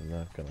guys, I'm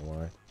not gonna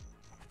lie.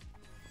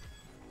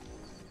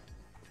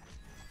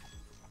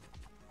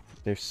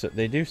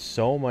 They do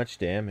so much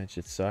damage,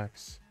 it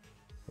sucks.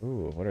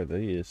 Ooh, what are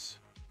these?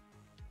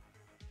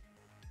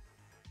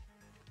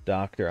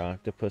 Dr.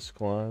 Octopus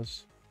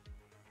Claws.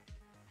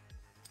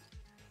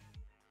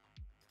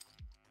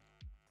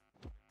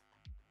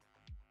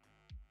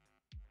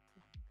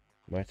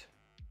 What?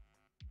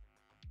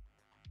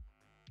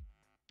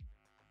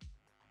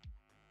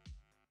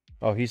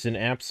 Oh, he's an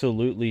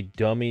absolutely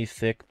dummy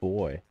thick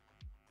boy.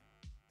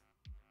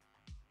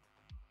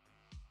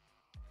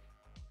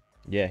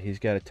 Yeah, he's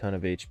got a ton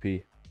of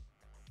HP.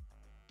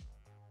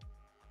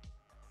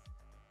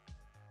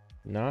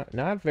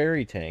 Not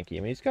very tanky.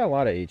 I mean, he's got a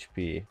lot of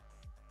HP,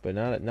 but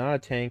not a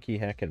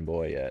tanky heckin'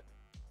 boy yet.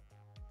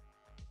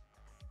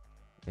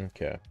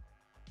 Okay.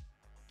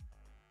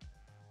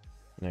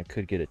 And I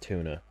could get a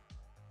tuna.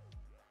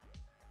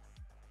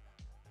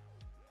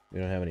 We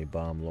don't have any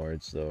bomb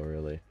lords though,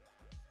 really.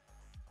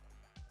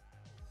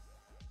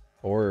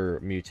 Or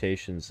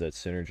mutations that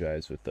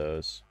synergize with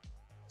those.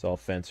 It's all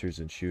fencers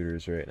and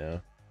shooters right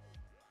now.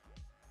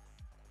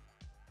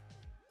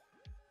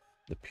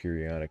 The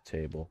periodic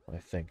table, I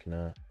think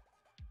not.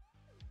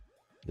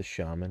 The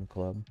Shaman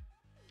Club.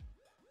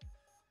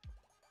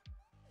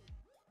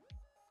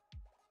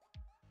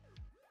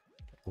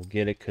 We'll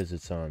get it because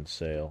it's on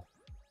sale.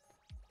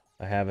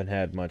 I haven't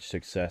had much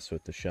success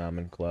with the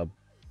Shaman Club.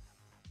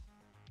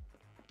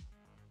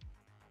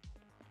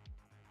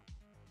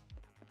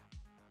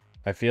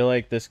 I feel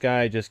like this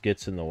guy just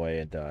gets in the way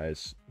and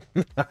dies.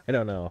 I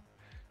don't know.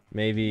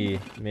 Maybe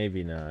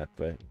not,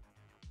 but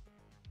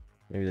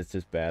maybe that's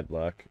just bad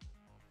luck.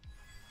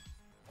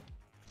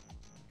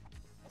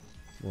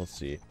 We'll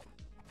see.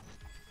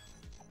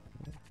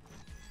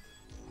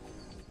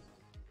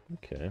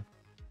 Okay.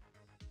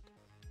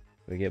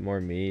 We get more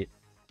meat.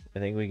 I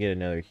think we get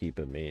another heap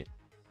of meat.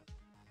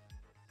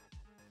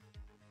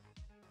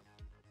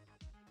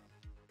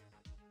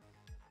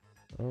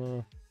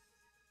 Oh.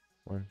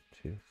 1,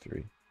 2,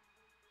 3.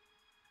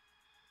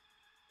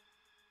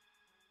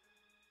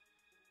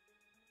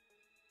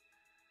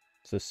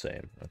 It's the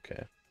same.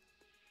 Okay.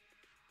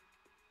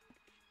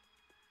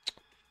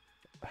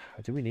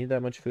 Do we need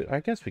that much food? I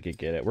guess we could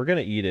get it. We're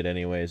gonna eat it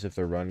anyways if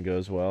the run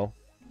goes well.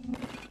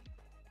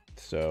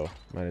 So,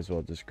 might as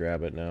well just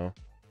grab it now.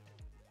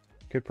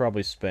 Could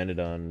probably spend it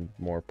on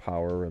more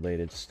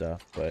power-related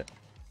stuff, but...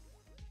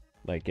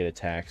 like, get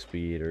attack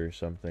speed or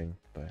something,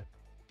 but...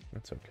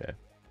 that's okay.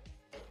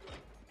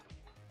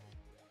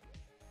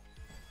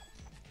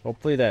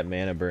 Hopefully that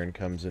mana burn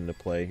comes into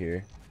play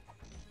here.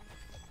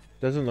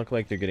 Doesn't look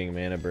like they're getting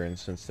mana burn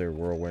since they're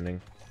whirlwinding.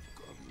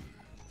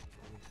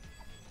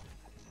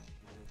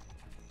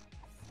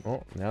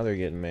 Oh, now they're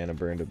getting mana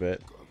burned a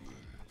bit.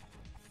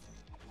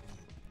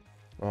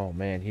 Oh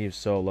man, he's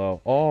so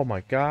low. Oh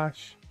my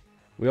gosh.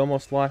 We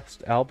almost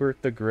lost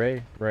Albert the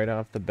Grey right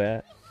off the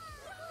bat.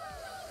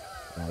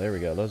 Oh, there we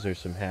go. Those are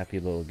some happy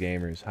little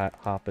gamers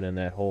hopping in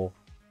that hole.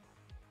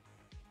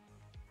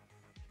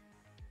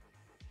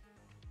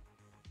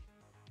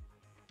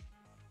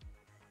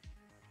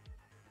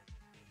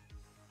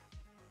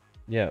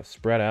 Yeah,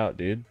 spread out,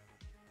 dude.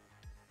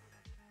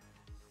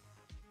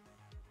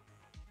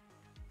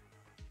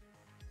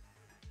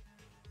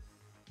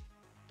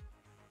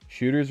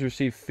 Shooters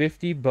receive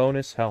 50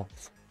 bonus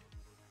health.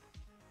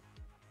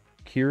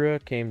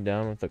 Kira came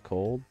down with a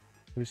cold.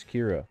 Who's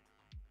Kira?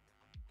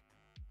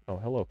 Oh,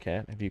 hello,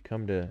 cat. Have you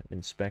come to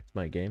inspect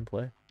my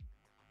gameplay?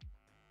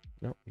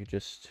 No, you're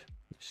just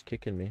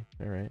kicking me.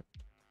 All right.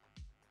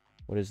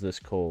 What is this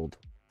cold?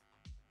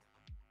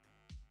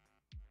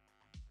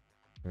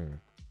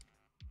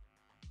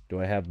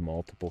 Do I have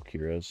multiple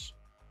Kiras?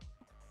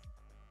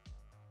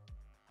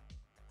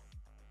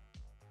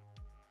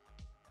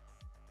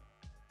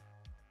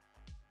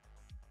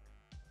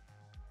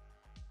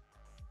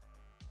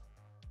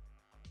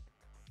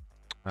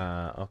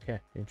 Okay,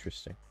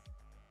 interesting.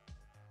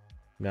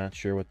 Not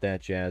sure what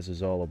that jazz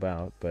is all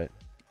about, but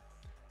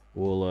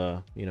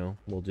we'll, you know,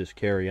 we'll just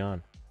carry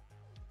on.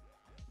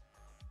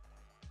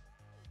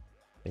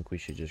 I think we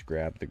should just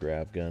grab the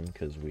grab gun,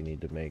 because we need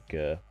to make,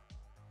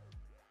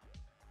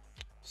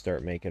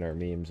 start making our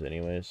memes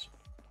anyways.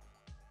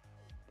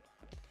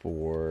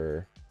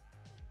 Okay,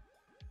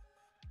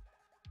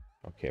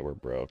 we're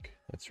broke.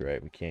 That's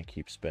right, we can't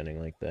keep spending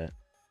like that.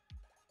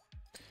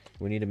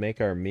 We need to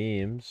make our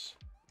memes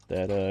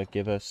that,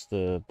 give us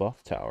the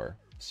buff tower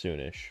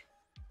soonish.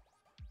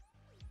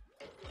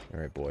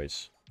 Alright,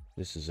 boys.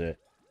 This is it.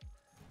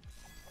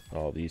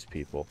 Oh, these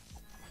people.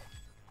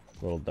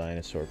 Little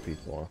dinosaur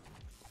people,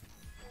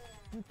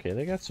 huh? Okay,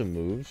 they got some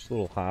moves.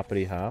 Little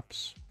hoppity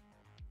hops.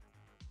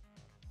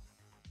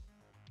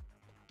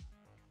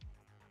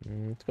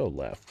 Let's go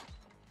left.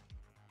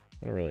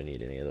 I don't really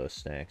need any of those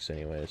snacks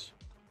anyways.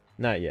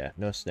 Not yet.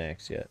 No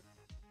snacks yet.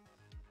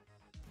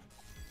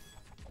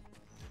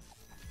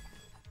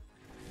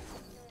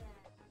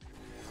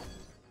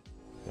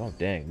 Oh,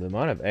 dang. The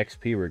amount of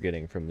XP we're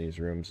getting from these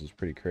rooms is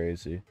pretty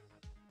crazy.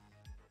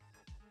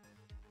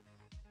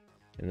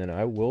 And then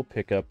I will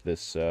pick up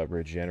this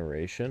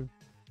regeneration.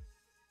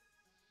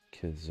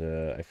 Because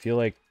I feel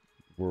like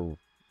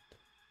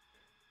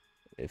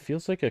it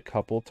feels like a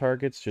couple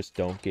targets just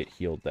don't get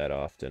healed that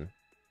often.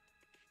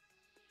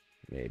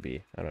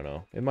 Maybe. I don't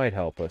know. It might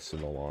help us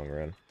in the long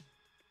run.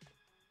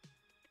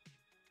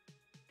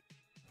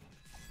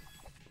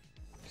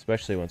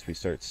 Especially once we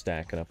start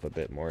stacking up a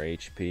bit more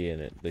HP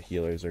and the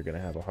healers are going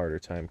to have a harder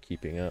time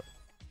keeping up.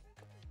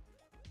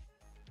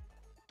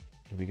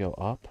 Can we go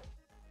up?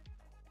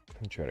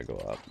 I'm try to go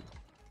up.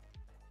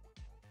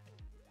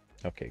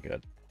 Okay,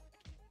 good.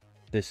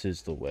 This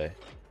is the way.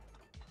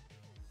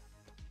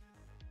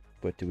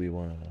 But do we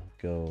want to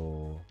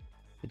go...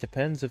 It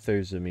depends if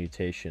there's a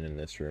mutation in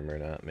this room or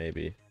not,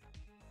 maybe.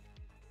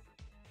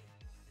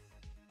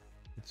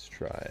 Let's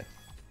try.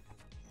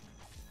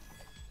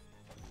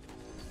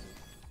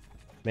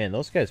 Man,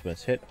 those guys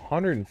must hit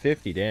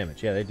 150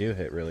 damage. Yeah, they do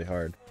hit really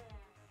hard.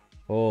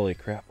 Holy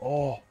crap.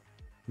 Oh,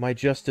 my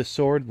Justice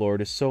Sword Lord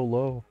is so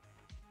low.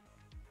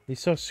 He's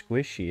so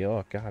squishy.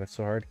 Oh, God, it's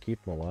so hard to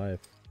keep him alive.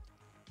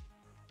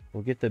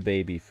 We'll get the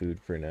baby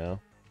food for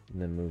now,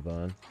 and then move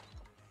on.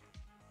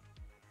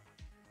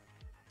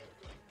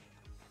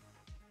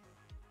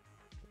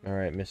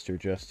 Alright, Mr.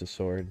 Justice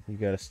Sword. You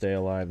gotta stay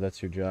alive.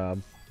 That's your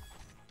job.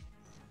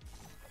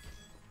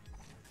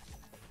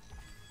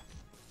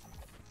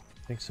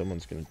 I think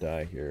someone's gonna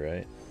die here,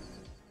 right?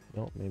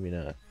 No, maybe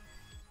not.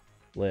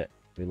 Lit.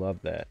 We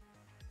love that.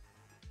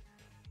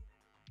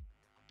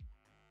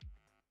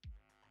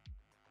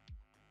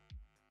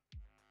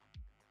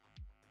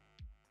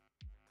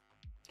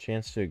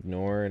 Chance to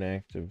ignore an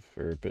active,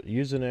 but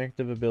use an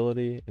active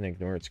ability and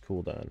ignore its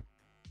cooldown.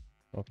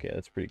 Okay,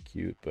 that's pretty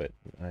cute, but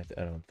I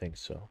don't think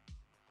so.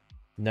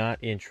 Not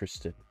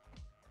interested.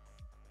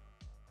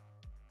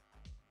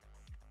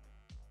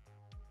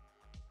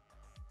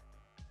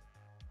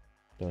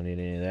 Don't need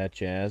any of that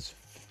jazz.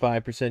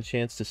 5%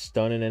 chance to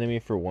stun an enemy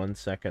for 1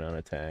 second on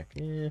attack.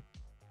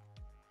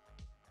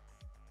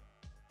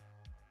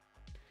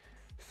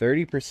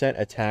 30%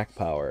 attack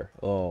power.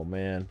 Oh,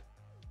 man.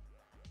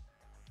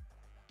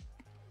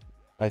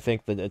 I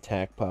think the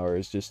attack power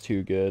is just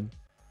too good.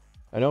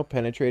 I know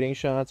penetrating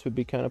shots would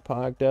be kind of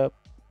pogged up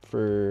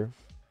for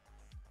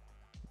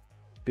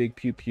big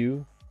pew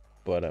pew,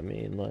 but I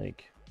mean,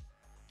 like,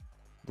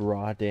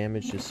 raw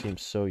damage just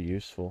seems so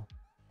useful.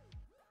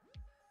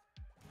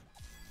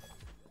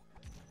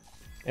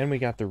 And we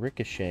got the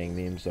ricocheting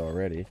memes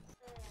already.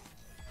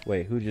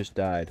 Wait, who just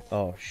died?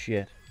 Oh,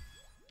 shit.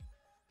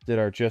 Did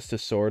our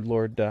Justice Sword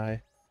Lord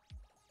die?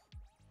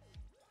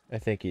 I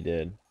think he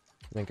did.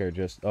 I think our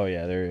just... Oh,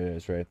 yeah, there it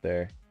is right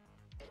there.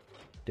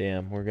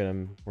 Damn, we're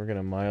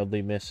gonna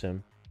mildly miss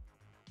him.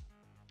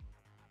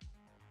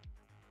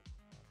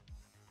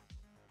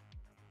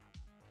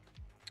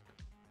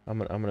 I'm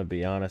gonna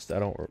be honest. I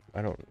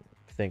don't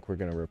think we're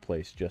gonna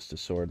replace just a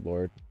sword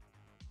lord.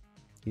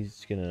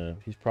 He's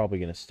probably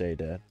gonna stay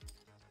dead.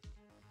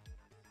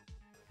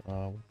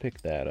 We'll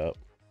pick that up.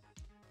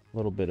 A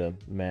little bit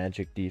of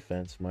magic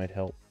defense might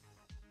help.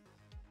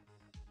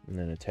 And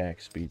then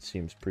attack speed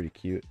seems pretty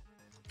cute.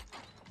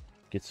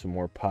 Get some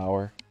more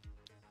power.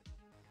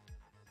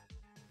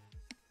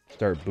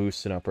 Start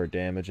boosting up our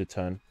damage a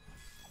ton.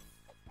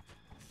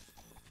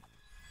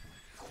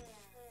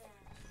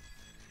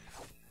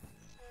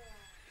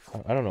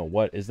 I don't know,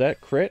 what is that,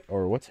 crit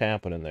or what's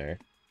happening there?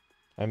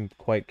 I'm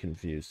quite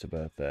confused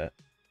about that.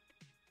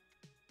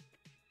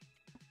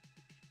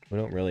 We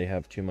don't really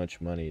have too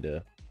much money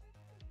to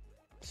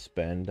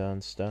spend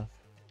on stuff.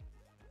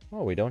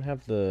 Oh, we don't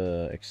have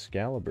the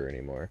Excalibur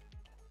anymore.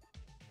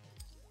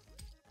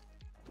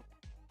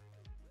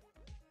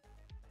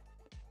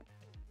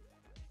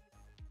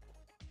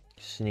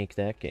 Sneak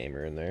that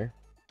gamer in there.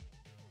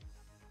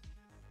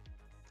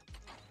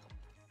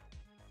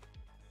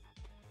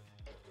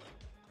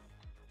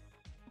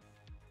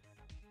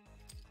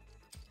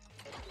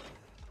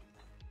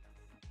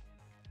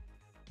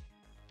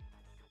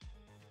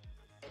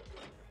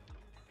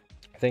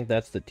 I think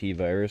that's the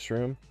T-Virus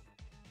room.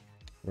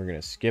 We're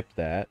going to skip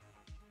that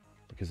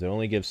because it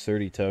only gives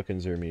 30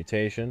 tokens or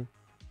mutation.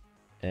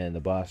 And the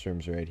boss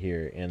room's right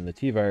here. And the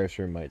T-Virus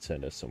room might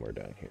send us somewhere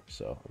down here.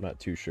 So I'm not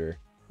too sure.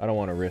 I don't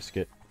want to risk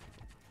it.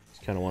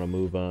 Just kind of want to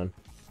move on.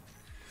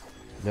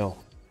 No.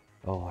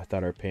 Oh, I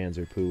thought our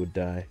Panzer Poo would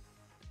die.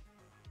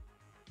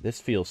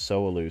 This feels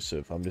so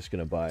elusive. I'm just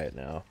going to buy it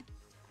now.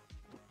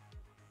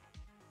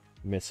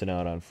 Missing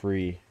out on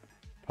free,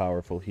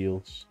 powerful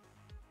heals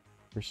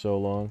for so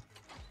long.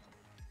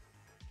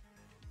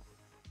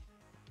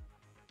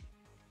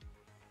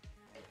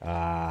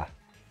 Ah.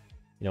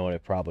 You know what?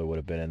 It probably would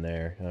have been in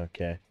there.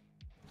 Okay.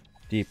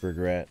 Deep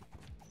regret.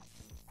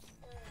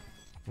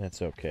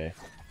 That's okay.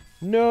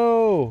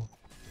 No!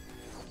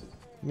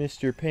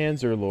 Mr.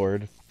 Panzer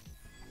Lord.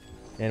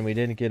 And we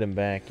didn't get him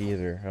back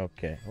either.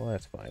 Okay, well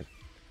that's fine.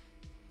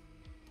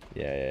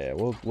 Yeah.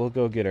 We'll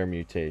go get our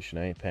mutation.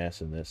 I ain't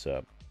passing this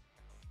up.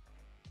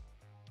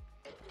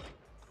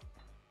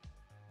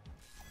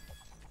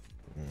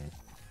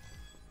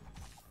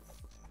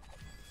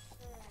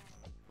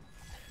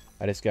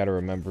 I just gotta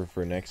remember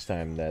for next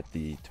time that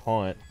the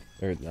taunt,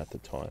 or not the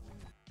taunt,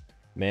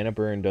 mana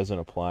burn doesn't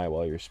apply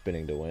while you're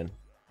spinning to win.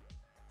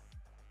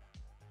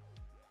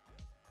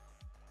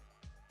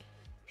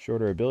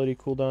 Shorter ability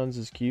cooldowns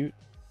is cute.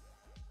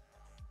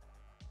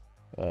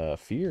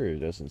 Fear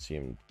doesn't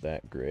seem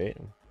that great.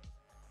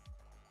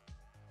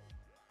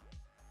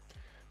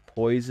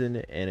 Poison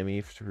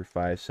enemy for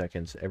 5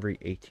 seconds every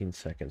 18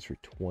 seconds for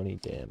 20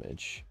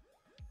 damage.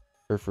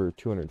 Or for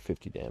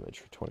 250 damage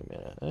for 20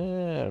 mana.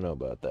 I don't know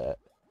about that.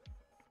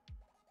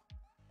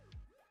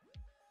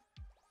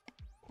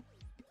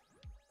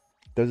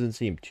 Doesn't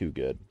seem too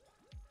good.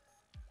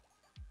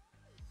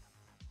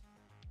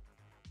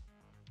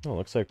 Oh,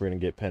 looks like we're gonna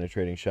get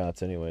penetrating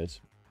shots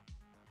anyways.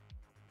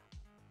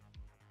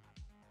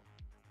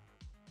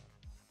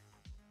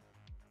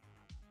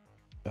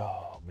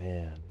 Oh,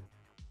 man.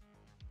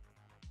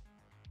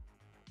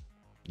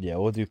 Yeah,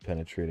 we'll do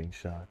penetrating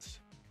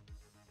shots.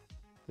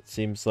 It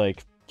seems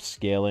like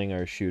scaling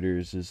our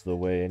shooters is the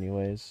way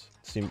anyways.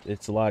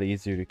 It's a lot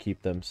easier to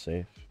keep them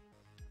safe.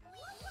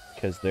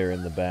 Because they're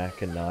in the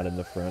back and not in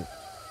the front.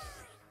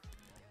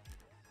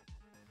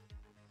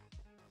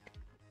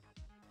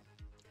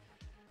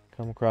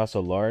 Come across a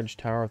large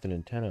tower with an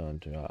antenna on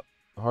top.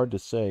 Hard to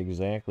say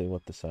exactly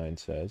what the sign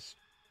says.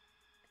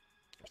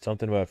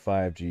 Something about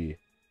 5G.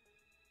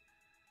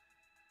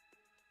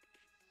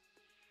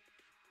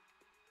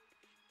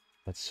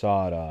 Let's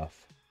saw it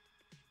off.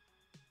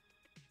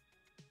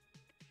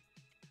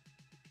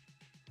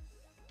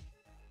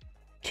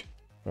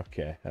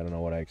 Okay, I don't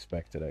know what I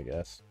expected, I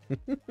guess.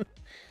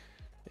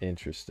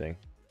 Interesting.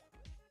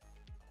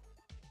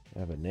 I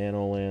have a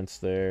nano lance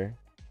there.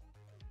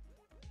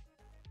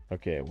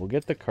 Okay, we'll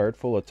get the cart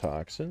full of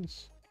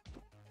toxins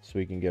so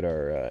we can get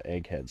our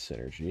egghead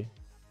synergy.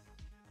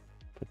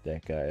 Put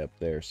that guy up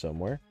there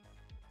somewhere.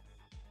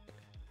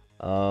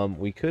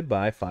 We could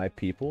buy 5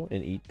 people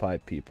and eat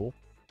 5 people.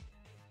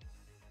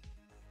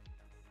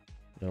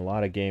 And a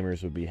lot of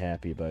gamers would be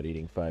happy about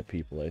eating 5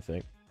 people, I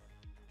think.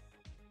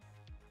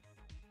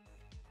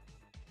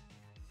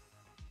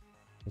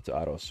 Let's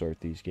auto-sort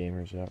these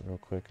gamers out real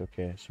quick.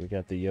 Okay, so we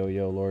got the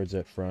yo-yo lords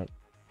at front.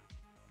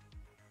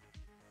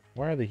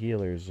 Why are the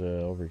healers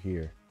over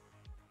here?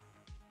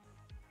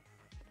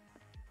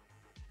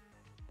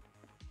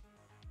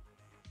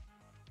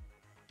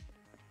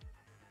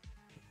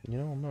 You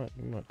know,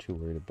 I'm not too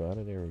worried about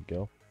it. There we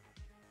go.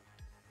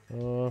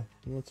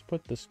 Let's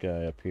put this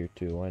guy up here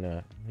too. Why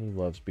not? He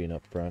loves being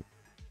up front.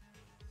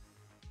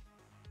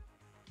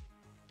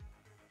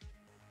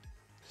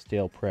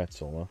 Stale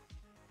pretzel, huh?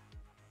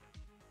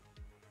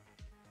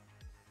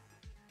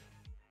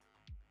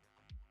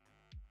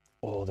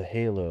 Oh, the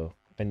halo.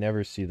 I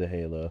never see the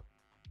halo.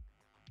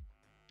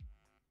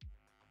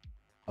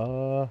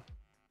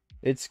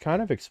 It's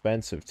kind of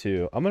expensive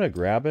too. I'm gonna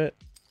grab it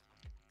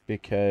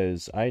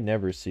because I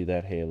never see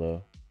that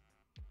halo.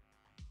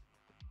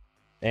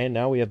 And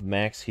now we have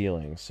max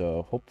healing,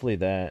 so hopefully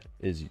that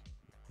is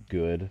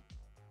good.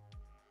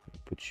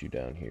 Put you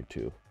down here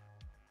too.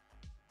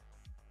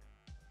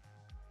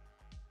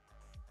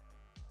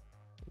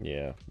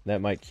 Yeah,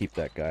 that might keep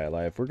that guy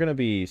alive. We're gonna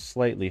be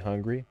slightly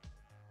hungry.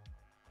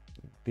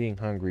 Being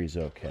hungry is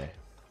okay.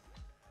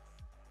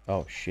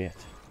 Oh shit.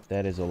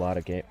 That is a lot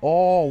of game.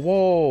 Oh,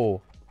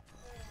 whoa!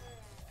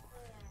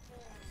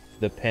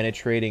 The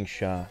penetrating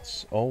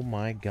shots. Oh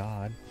my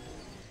god.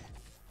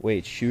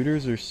 Wait,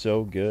 shooters are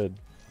so good.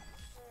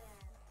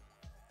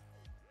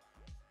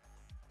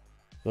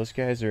 Those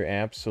guys are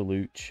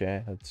absolute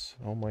chads.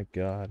 Oh my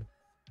god.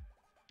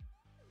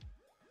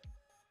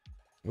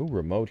 Ooh,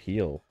 remote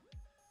heal.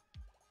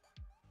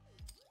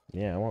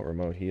 Yeah, I want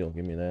remote heal.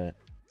 Give me that.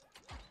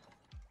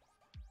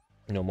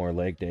 No more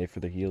leg day for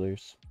the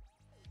healers.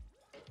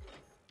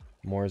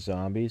 More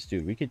zombies?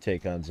 Dude, we could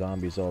take on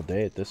zombies all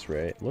day at this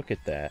rate. Look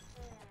at that.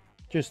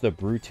 Just the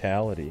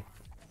brutality.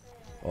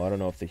 Oh, I don't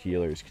know if the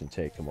healers can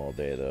take them all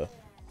day, though.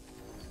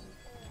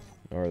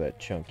 Or that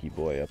chunky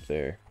boy up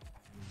there.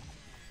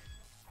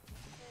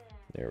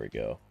 There we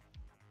go.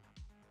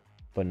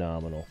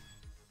 Phenomenal.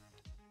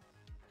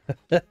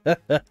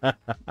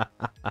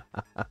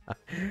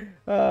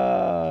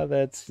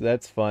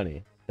 That's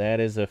funny. That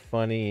is a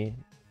funny...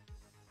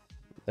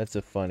 That's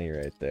a funny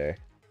right there.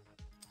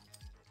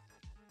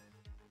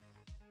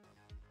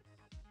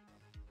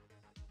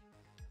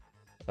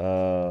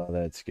 Oh,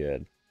 that's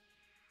good.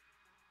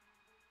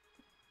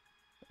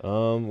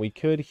 We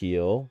could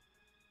heal.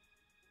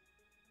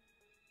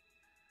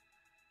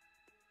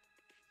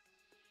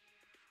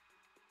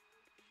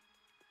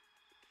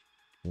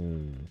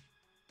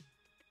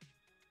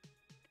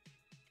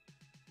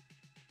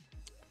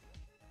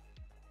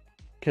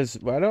 Because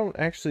I don't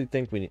actually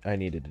think I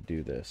needed to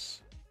do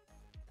this.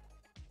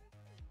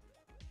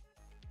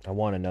 I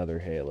want another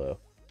Halo.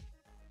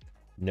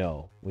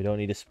 No, we don't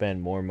need to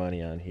spend more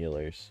money on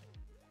healers.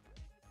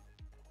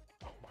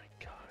 Oh my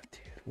god,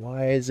 dude.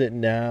 Why is it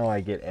now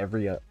I get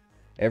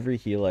every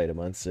heal item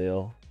on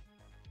sale?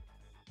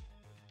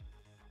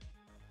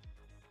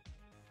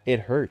 It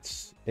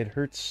hurts. It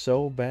hurts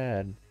so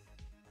bad.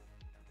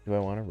 Do I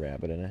want a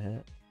rabbit in a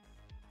hat?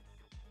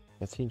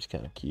 That seems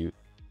kind of cute.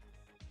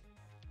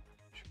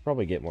 Should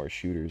probably get more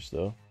shooters,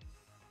 though.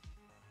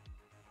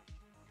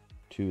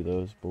 2 of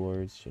those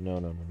boards.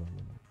 No.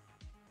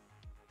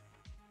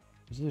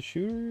 Is it a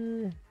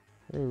shooter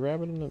or a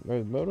rabbit in the... Or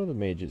what do the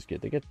mages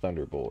get? They get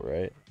Thunderbolt,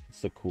 right?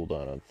 It's the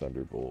cooldown on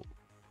Thunderbolt.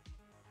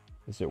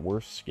 Is it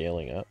worth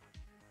scaling up?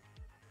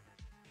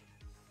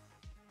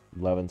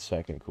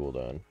 11-second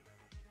cooldown.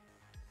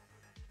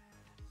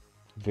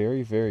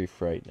 Very, very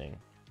frightening.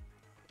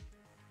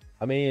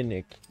 I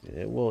mean,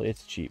 well,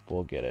 it's cheap.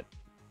 We'll get it.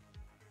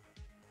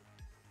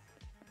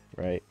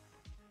 Right?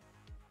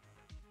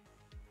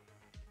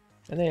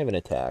 And they have an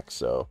attack,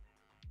 so...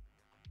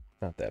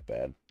 Not that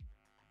bad.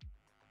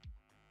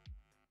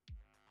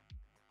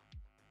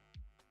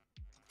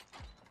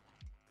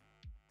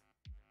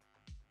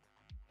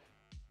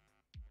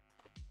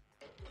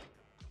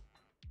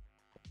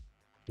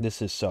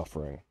 This is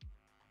suffering.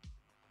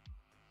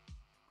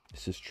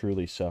 This is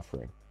truly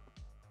suffering.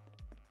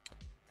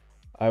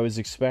 I was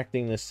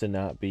expecting this to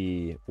not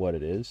be what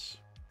it is.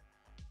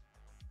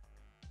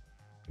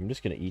 I'm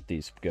just going to eat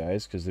these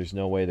guys because there's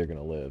no way they're going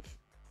to live.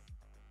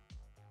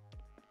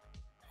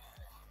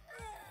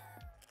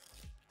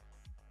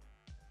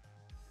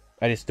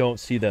 I just don't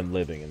see them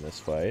living in this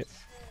fight.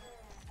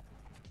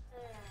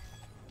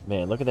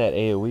 Man, look at that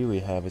AoE we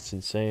have. It's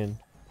insane.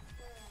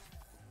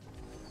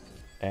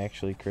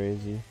 Actually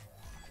crazy.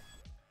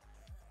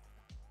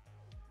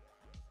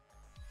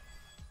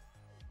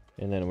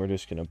 And then we're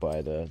just going to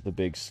buy the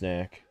big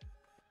snack.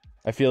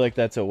 I feel like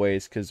that's a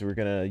waste because we're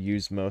going to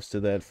use most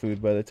of that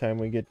food by the time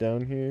we get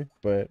down here.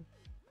 But,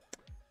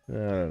 I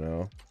don't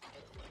know.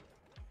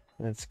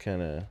 That's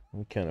kind of...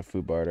 We kind of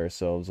foobarred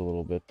ourselves a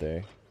little bit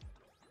there.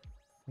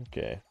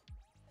 Okay.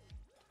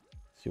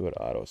 See what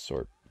auto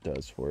sort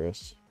does for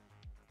us.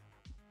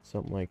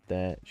 Something like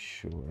that,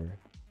 sure.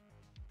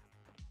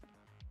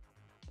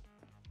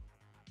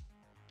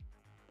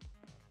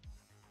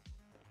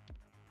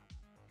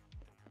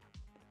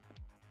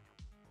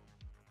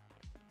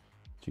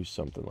 Do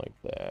something like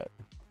that.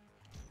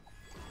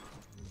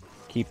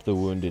 Keep the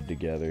wounded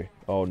together.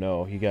 Oh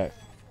no, he got...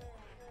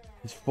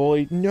 He's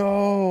fully...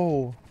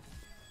 No!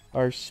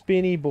 Our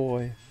spinny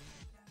boy.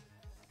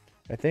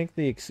 I think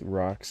the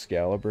Rock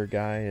Excalibur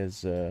guy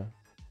is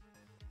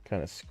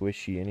kind of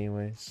squishy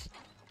anyways.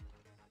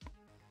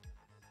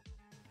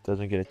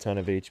 Doesn't get a ton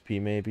of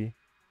HP maybe.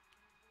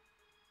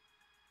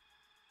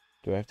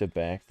 Do I have to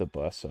back the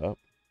bus up?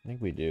 I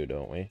think we do,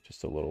 don't we?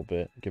 Just a little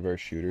bit. Give our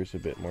shooters a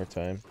bit more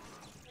time.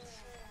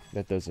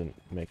 That doesn't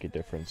make a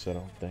difference, I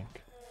don't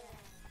think.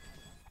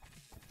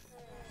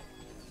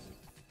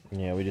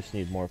 Yeah, we just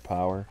need more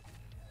power.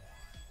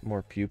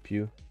 More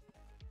pew-pew.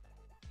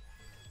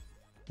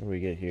 What do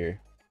we get here?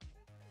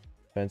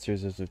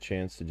 Fencers has a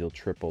chance to deal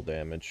triple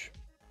damage.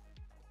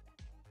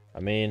 I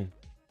mean,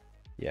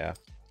 yeah.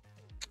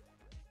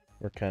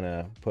 We're kind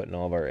of putting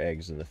all of our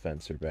eggs in the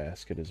fencer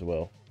basket as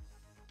well.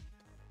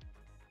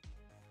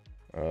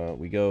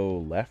 We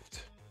go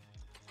left.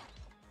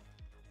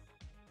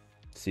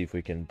 See if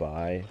we can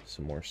buy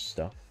some more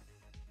stuff.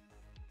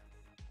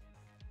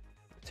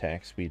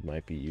 Attack speed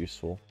might be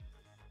useful.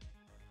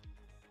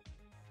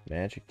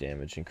 Magic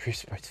damage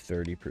increased by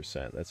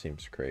 30%. That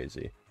seems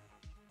crazy.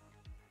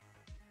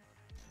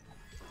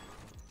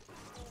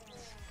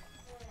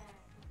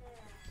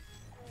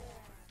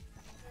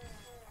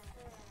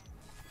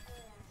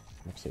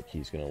 Looks like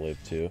he's gonna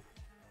live too.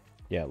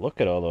 Yeah,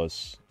 look at all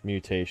those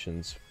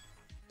mutations.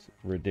 It's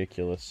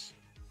ridiculous.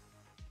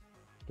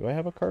 Do I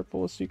have a cart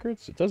full of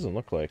secrets? It doesn't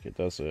look like it,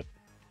 does it?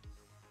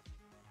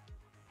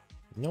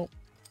 Nope.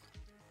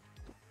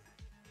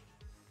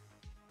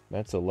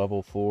 That's a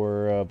level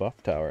 4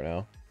 buff tower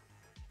now.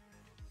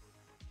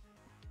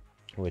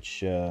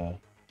 Which, or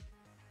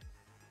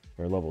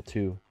level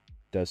 2,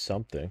 does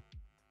something.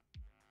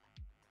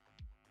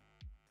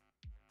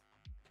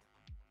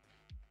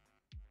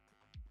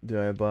 Do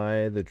I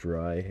buy the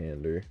dry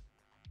hander?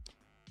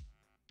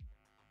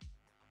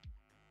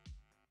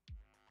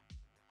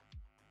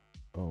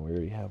 Oh, we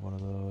already have one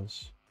of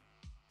those.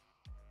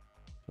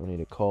 We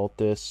need a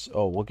cultist.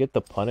 Oh, we'll get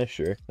the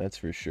Punisher, that's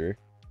for sure.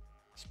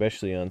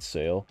 Especially on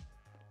sale.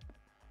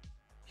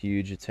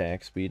 Huge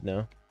attack speed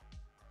now.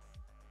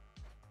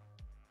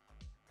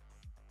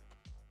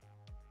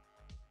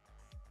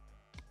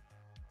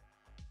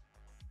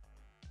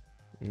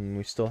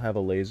 We still have a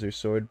laser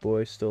sword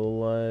boy still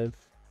alive.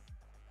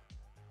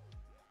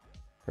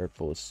 Heart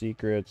full of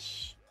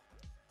secrets.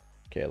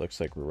 Okay, it looks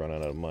like we're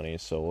running out of money,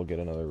 so we'll get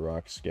another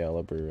rock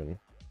Excalibur and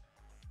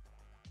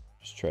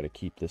just try to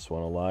keep this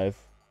one alive.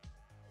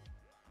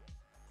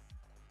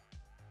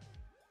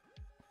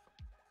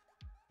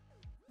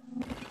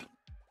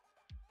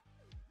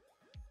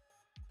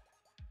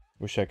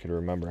 Wish I could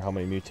remember how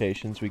many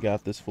mutations we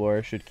got this floor.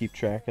 I should keep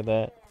track of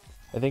that.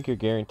 I think you're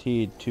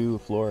guaranteed 2 a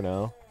floor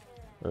now.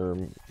 Or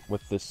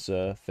with this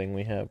thing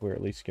we have, we're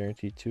at least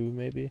guaranteed 2,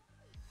 maybe?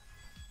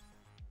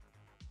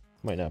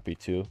 Might not be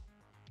 2.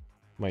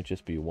 Might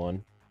just be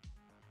 1.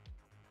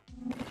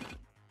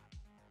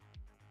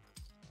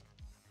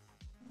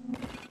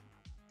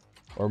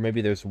 Or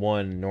maybe there's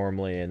 1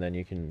 normally and then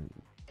you can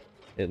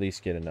at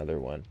least get another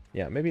one.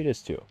 Yeah, maybe it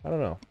is 2. I don't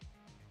know.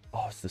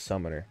 Oh, it's the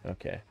summoner.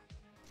 Okay.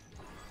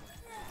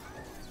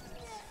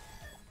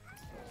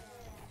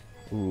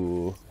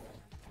 Ooh.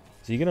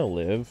 Is he gonna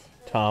live?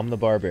 Tom the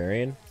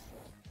Barbarian?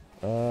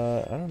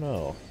 I don't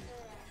know.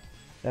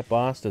 That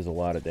boss does a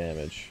lot of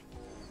damage.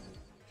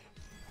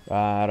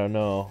 I don't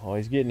know. Oh,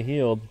 he's getting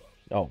healed.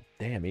 Oh,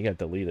 damn, he got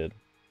deleted.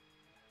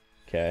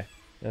 Okay.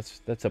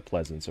 That's a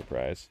pleasant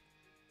surprise.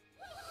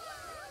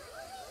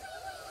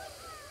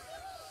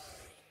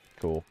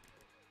 Cool.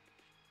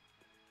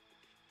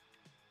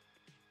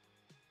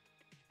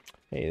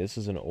 Hey, this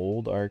is an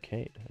old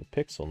arcade. A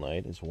pixel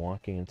knight is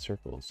walking in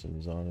circles and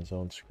is on his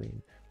own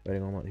screen.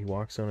 He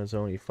walks on his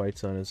own, he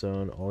fights on his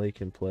own. All he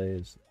can play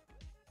is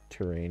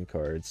terrain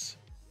cards.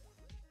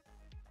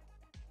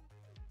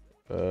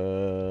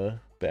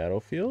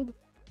 Battlefield?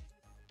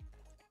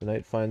 The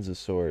knight finds a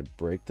sword.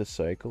 Break the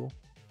cycle.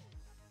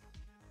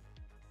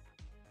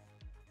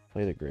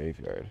 Play the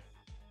graveyard.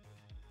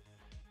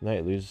 The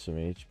knight loses some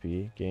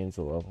HP, gains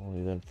a level,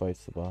 he then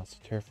fights the boss.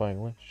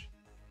 Terrifying Lich.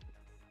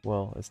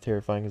 Well, as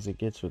terrifying as it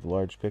gets with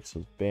large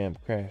pixels. Bam,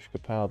 crash,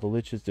 kapow. The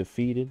Lich is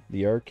defeated.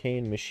 The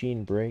arcane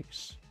machine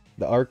breaks.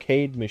 The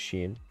arcade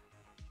machine.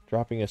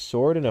 Dropping a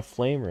sword and a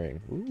flame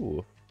ring.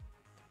 Ooh.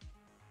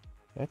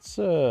 That's,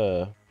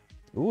 ooh,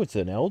 it's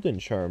an Elden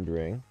Charmed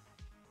ring.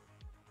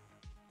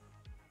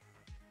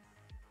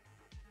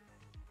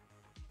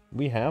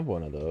 We have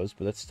one of those,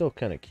 but that's still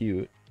kind of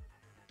cute.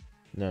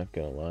 Not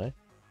gonna lie.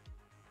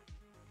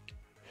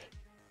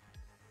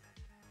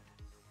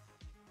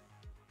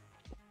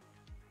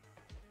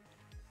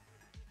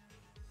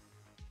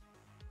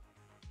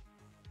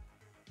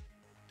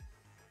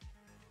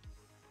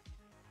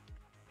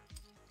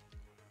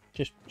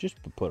 Just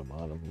put them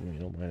on them, you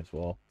know, might as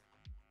well.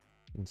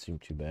 Didn't seem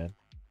too bad.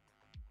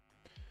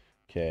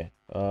 Okay,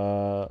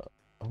 how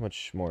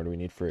much more do we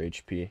need for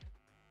HP? A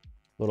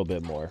little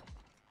bit more.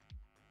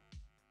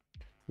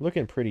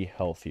 Looking pretty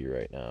healthy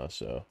right now,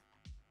 so.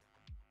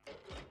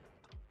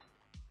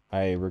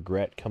 I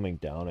regret coming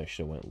down. I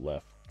should have went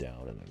left,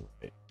 down, and then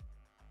right.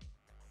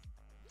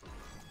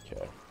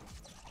 Okay.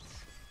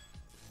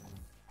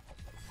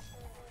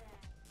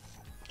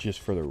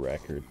 Just for the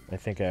record, I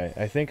think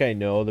I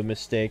know the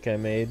mistake I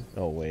made.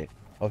 Oh wait.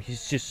 Oh,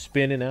 he's just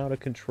spinning out of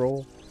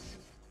control.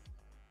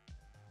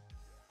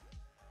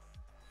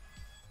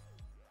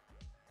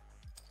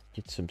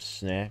 Get some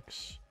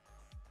snacks.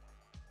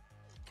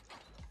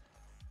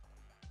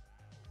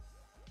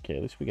 Okay,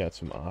 at least we got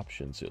some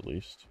options at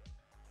least.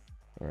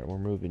 Alright, we're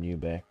moving you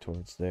back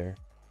towards there.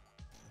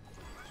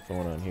 What's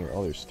going on here?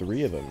 Oh, there's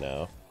 3 of them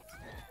now.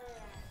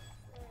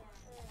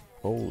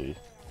 Holy.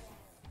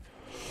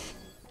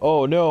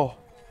 Oh no!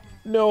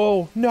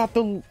 No, not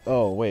the...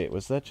 Oh, wait,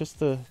 was that just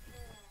the...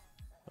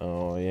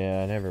 Oh,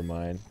 yeah, never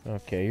mind.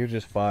 Okay, you're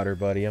just fodder,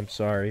 buddy. I'm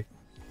sorry.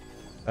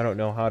 I don't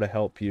know how to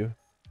help you.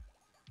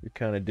 You're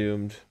kind of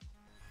doomed.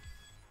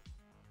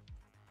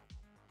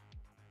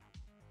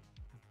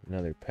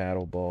 Another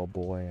paddle ball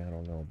boy. I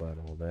don't know about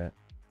all that.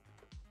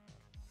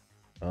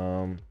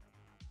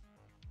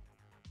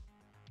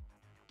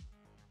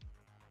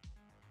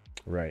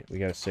 Right, we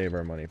gotta save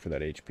our money for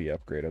that HP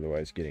upgrade,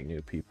 otherwise getting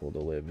new people to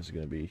live is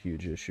gonna be a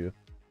huge issue.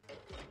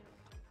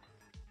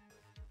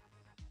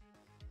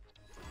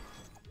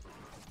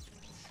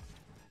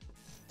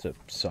 It's a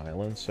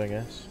silence, I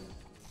guess.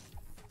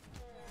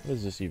 What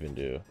does this even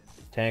do?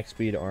 Attack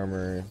speed,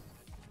 armor,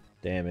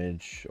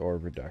 damage, or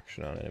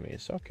reduction on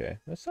enemies. Okay,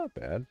 that's not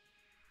bad.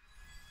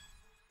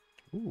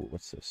 Ooh,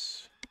 what's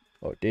this?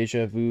 Oh,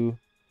 deja vu,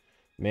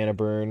 mana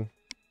burn.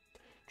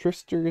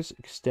 Tricksters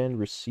extend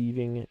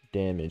receiving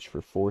damage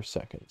for 4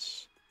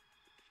 seconds.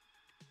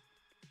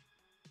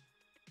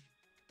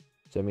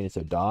 Does that mean it's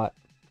a dot?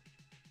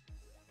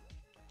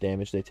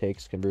 Damage they take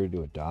is converted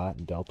to a dot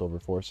and dealt over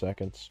 4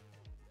 seconds?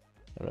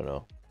 I don't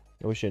know.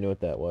 I wish I knew what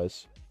that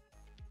was.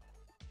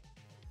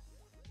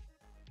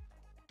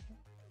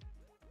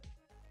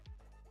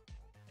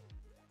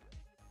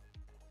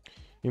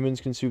 Humans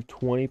consume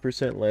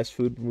 20% less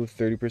food, move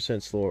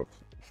 30% slower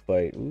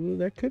fight. Ooh,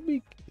 that could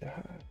be...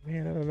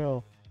 man, I don't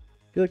know.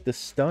 I feel like the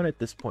stun at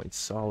this point is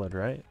solid,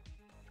 right?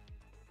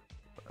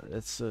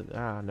 It's...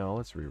 no,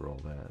 let's re-roll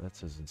that. That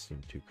doesn't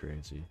seem too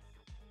crazy.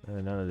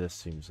 None of this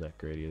seems that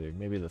great either.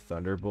 Maybe the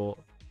Thunderbolt.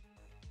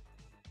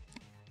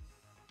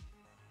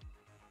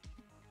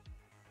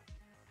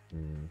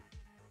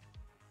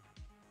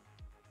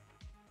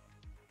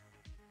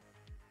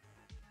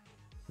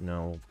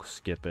 No,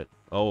 skip it.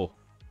 Oh.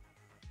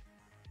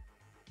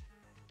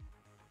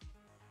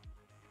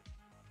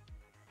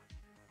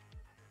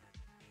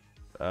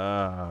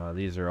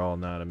 These are all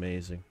not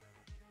amazing.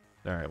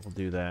 All right, we'll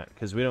do that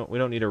because we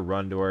don't need to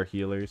run to our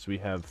healers. We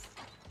have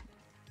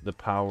the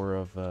power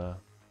of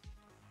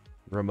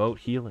remote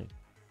healing.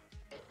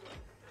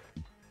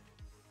 I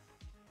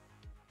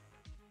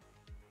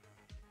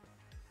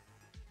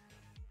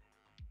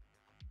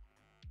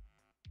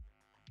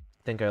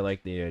think I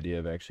like the idea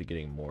of actually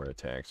getting more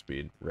attack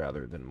speed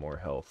rather than more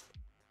health.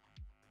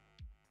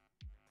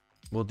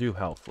 We'll do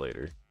health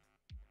later.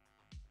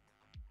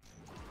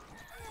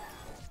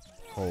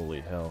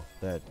 Holy hell,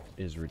 that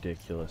is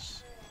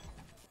ridiculous.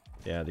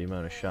 Yeah, the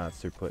amount of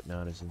shots they're putting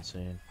out is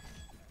insane.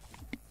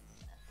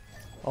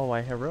 Oh,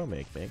 why hello,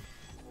 Meg.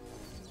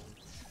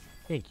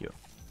 Thank you.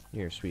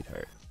 You're a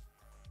sweetheart.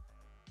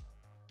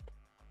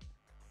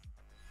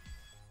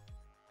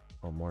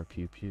 Oh, more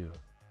pew pew.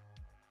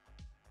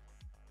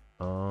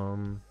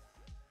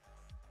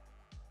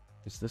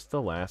 Is this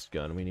the last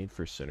gun we need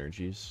for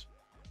synergies?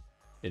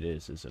 It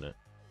is, isn't it?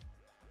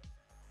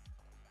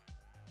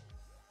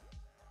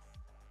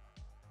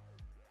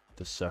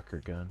 The sucker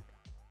gun.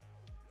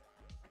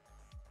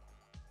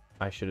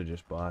 I should have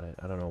just bought it.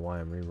 I don't know why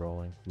I'm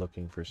re-rolling,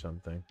 looking for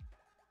something.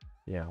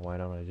 Yeah, why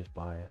don't I just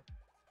buy it?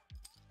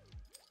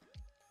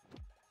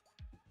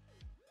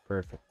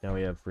 Perfect. Now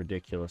we have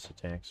ridiculous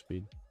attack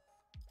speed.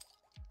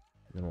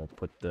 Then we'll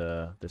put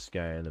this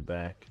guy in the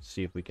back,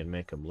 see if we can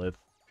make him live.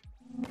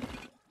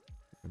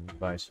 And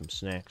buy some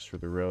snacks for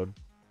the road.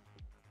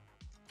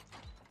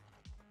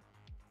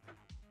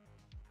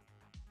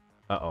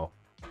 Uh-oh.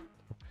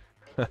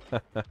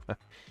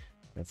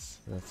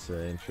 That's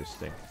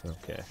interesting.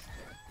 Okay.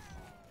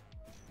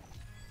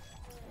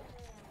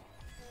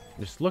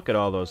 Just look at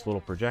all those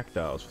little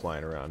projectiles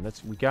flying around.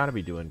 We gotta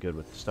be doing good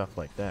with stuff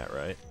like that,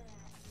 right?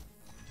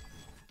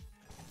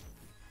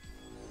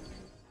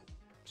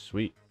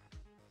 Sweet.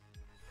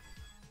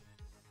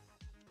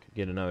 Could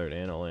get another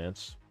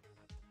Nanolance.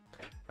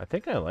 I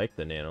think I like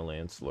the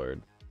Nanolance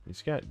Lord.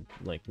 He's got,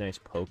 like, nice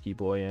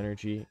Pokeboy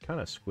energy.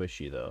 Kind of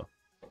squishy, though.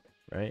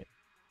 Right?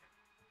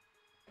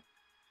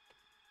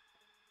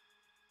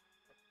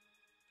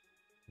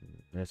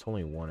 And it's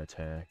only one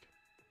attack.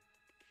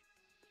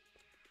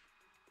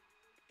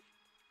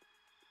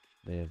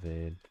 They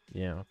evade.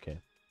 Yeah, okay.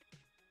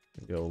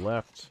 Go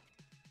left.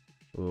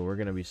 Ooh, we're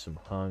gonna be some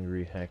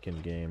hungry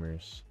heckin'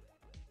 gamers.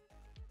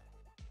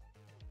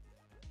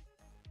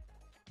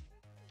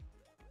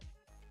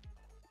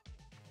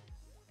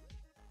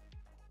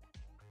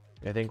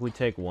 I think we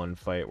take one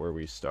fight where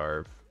we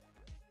starve.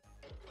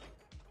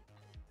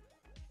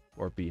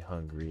 Or be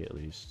hungry, at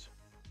least.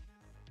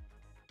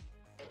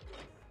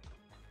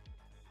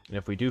 And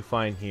if we do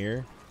fine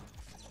here,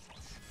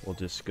 we'll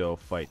just go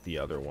fight the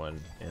other one,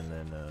 and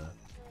then,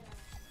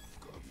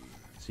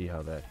 see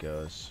how that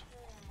goes.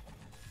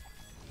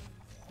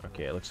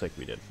 Okay, it looks like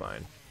we did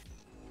fine.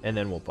 And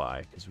then we'll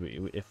buy, because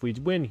if we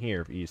win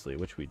here easily,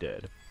 which we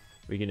did,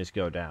 we can just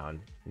go down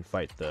and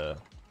fight the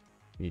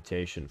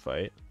mutation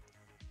fight.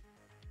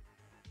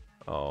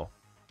 Oh.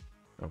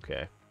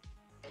 Okay.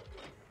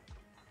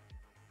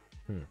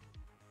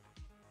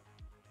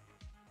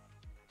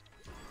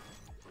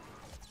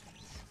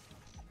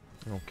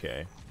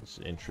 Okay, this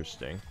is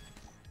interesting.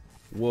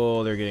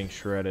 Whoa, they're getting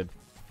shredded.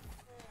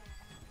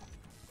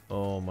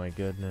 Oh my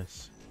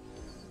goodness.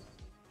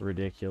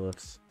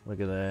 Ridiculous.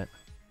 Look at that.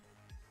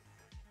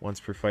 Once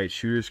per fight,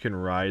 shooters can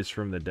rise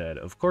from the dead.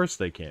 Of course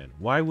they can.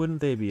 Why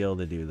wouldn't they be able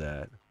to do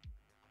that?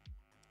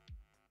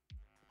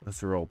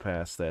 Let's roll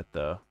past that,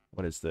 though.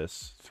 What is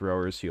this?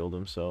 Throwers heal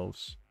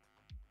themselves.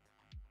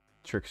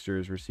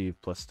 Tricksters receive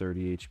plus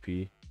 30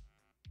 HP.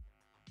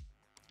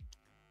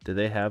 Do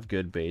they have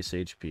good base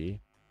HP?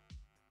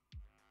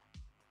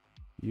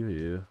 You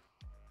do.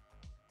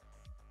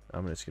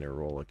 I'm just gonna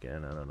roll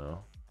again. I don't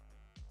know.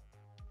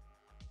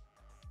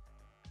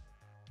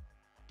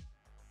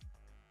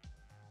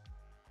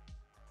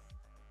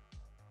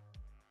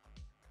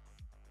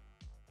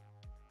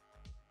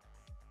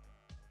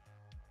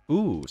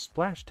 Ooh,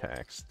 splash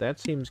tax. That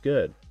seems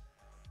good.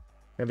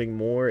 Having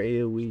more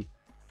AoE.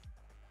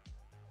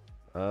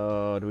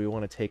 Oh, do we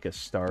want to take a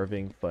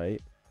starving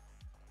fight?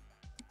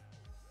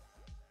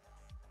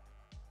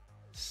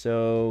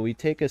 So, we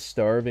take a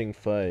starving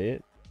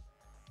fight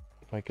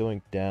by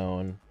going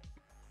down.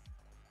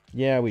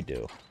 Yeah, we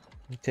do.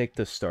 We take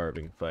the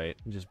starving fight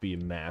and just be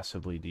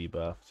massively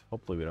debuffed.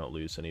 Hopefully we don't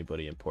lose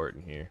anybody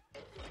important here.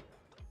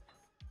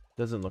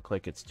 Doesn't look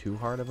like it's too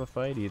hard of a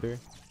fight either.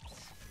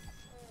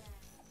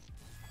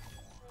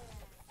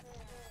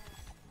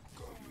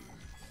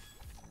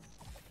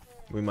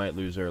 We might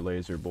lose our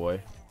laser boy.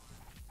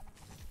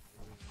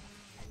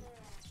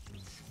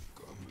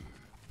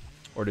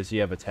 Or does he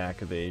have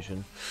attack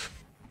evasion?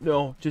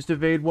 No, just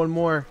evade one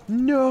more.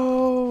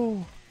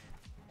 No!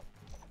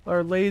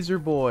 Our laser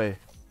boy.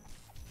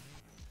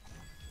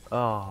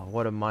 Oh,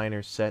 what a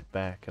minor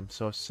setback. I'm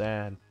so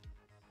sad.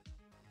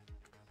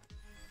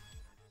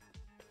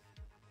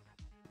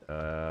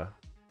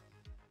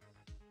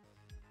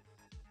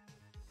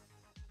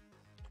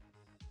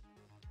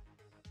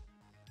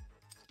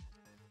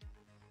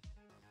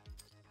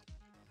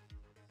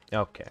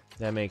 Okay,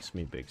 that makes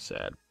me big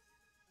sad.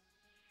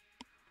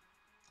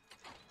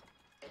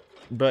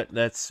 But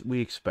we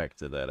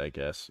expected that, I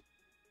guess.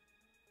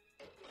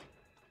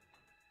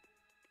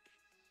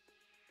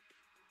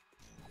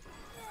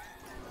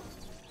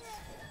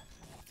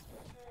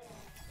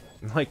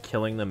 I'm like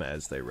killing them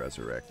as they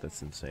resurrect.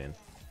 That's insane.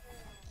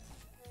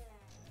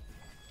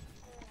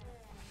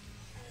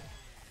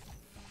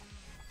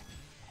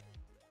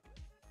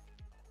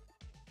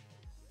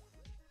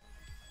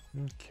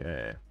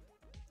 Okay.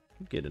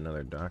 Could get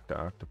another Dr.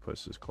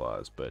 Octopus's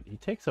claws, but he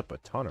takes up a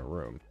ton of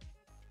room.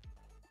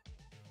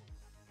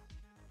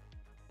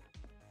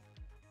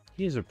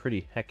 He is a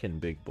pretty heckin'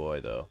 big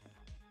boy, though.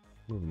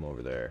 Move him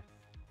over there.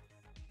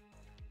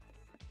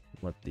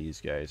 Let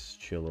these guys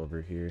chill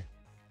over here.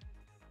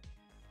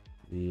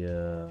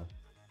 The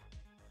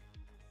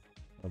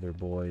other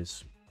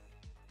boys.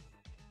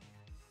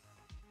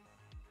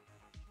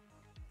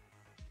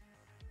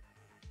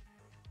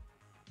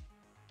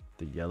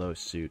 The yellow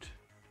suit.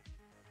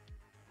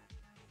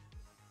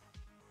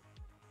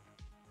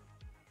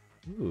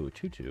 Ooh,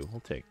 tutu. We'll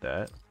take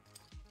that.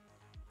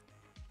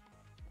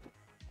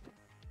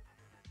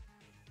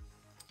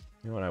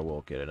 You know what? I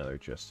will get another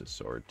Justice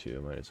Sword,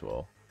 too. Might as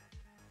well.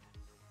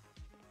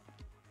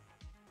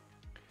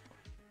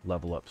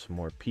 Level up some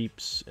more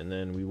peeps, and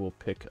then we will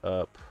pick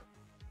up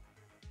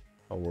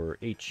our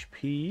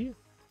HP.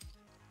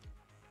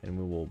 And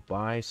we will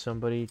buy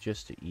somebody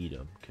just to eat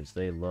them, because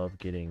they love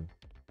getting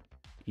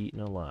eaten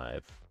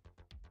alive.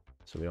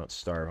 So we don't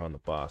starve on the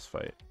boss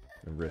fight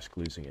and risk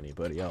losing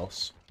anybody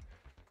else.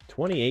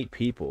 28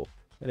 people.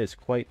 That is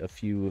quite a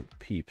few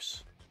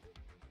peeps.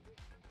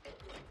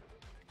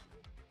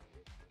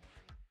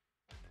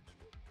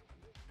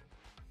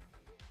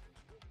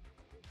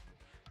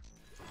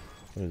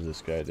 What does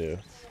this guy do?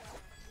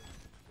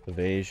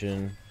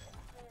 Evasion.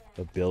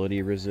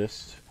 Ability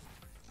resist.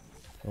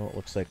 Oh, it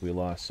looks like we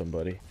lost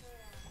somebody.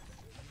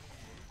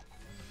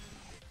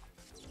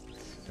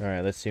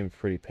 Alright, that seemed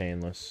pretty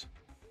painless.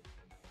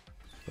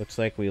 Looks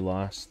like we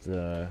lost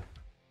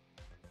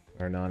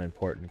our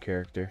non-important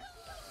character.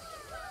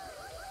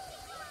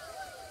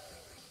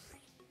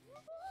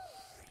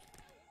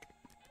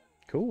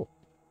 Cool.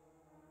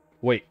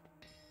 Wait.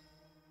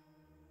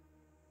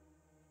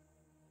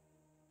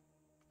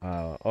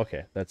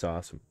 Okay, that's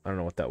awesome. I don't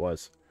know what that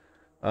was.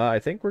 I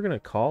think we're gonna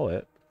call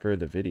it for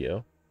the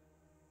video.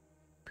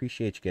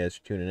 Appreciate you guys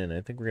for tuning in. I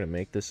think we're gonna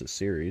make this a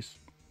series.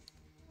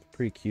 It's a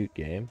pretty cute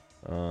game.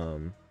 For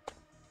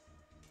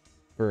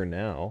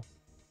now,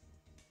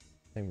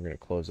 I think we're gonna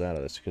close out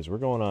of this because we're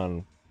going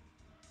on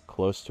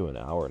close to an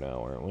hour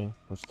now, aren't we?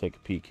 Let's take a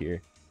peek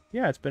here.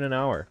 Yeah, it's been an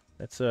hour.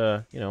 That's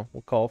you know,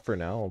 we'll call for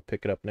now. I'll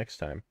pick it up next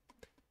time.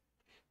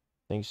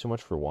 Thank you so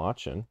much for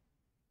watching,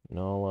 and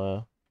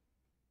I'll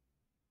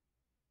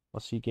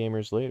see you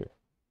gamers later.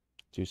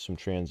 Do some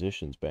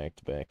transitions back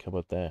to back. How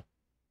about that?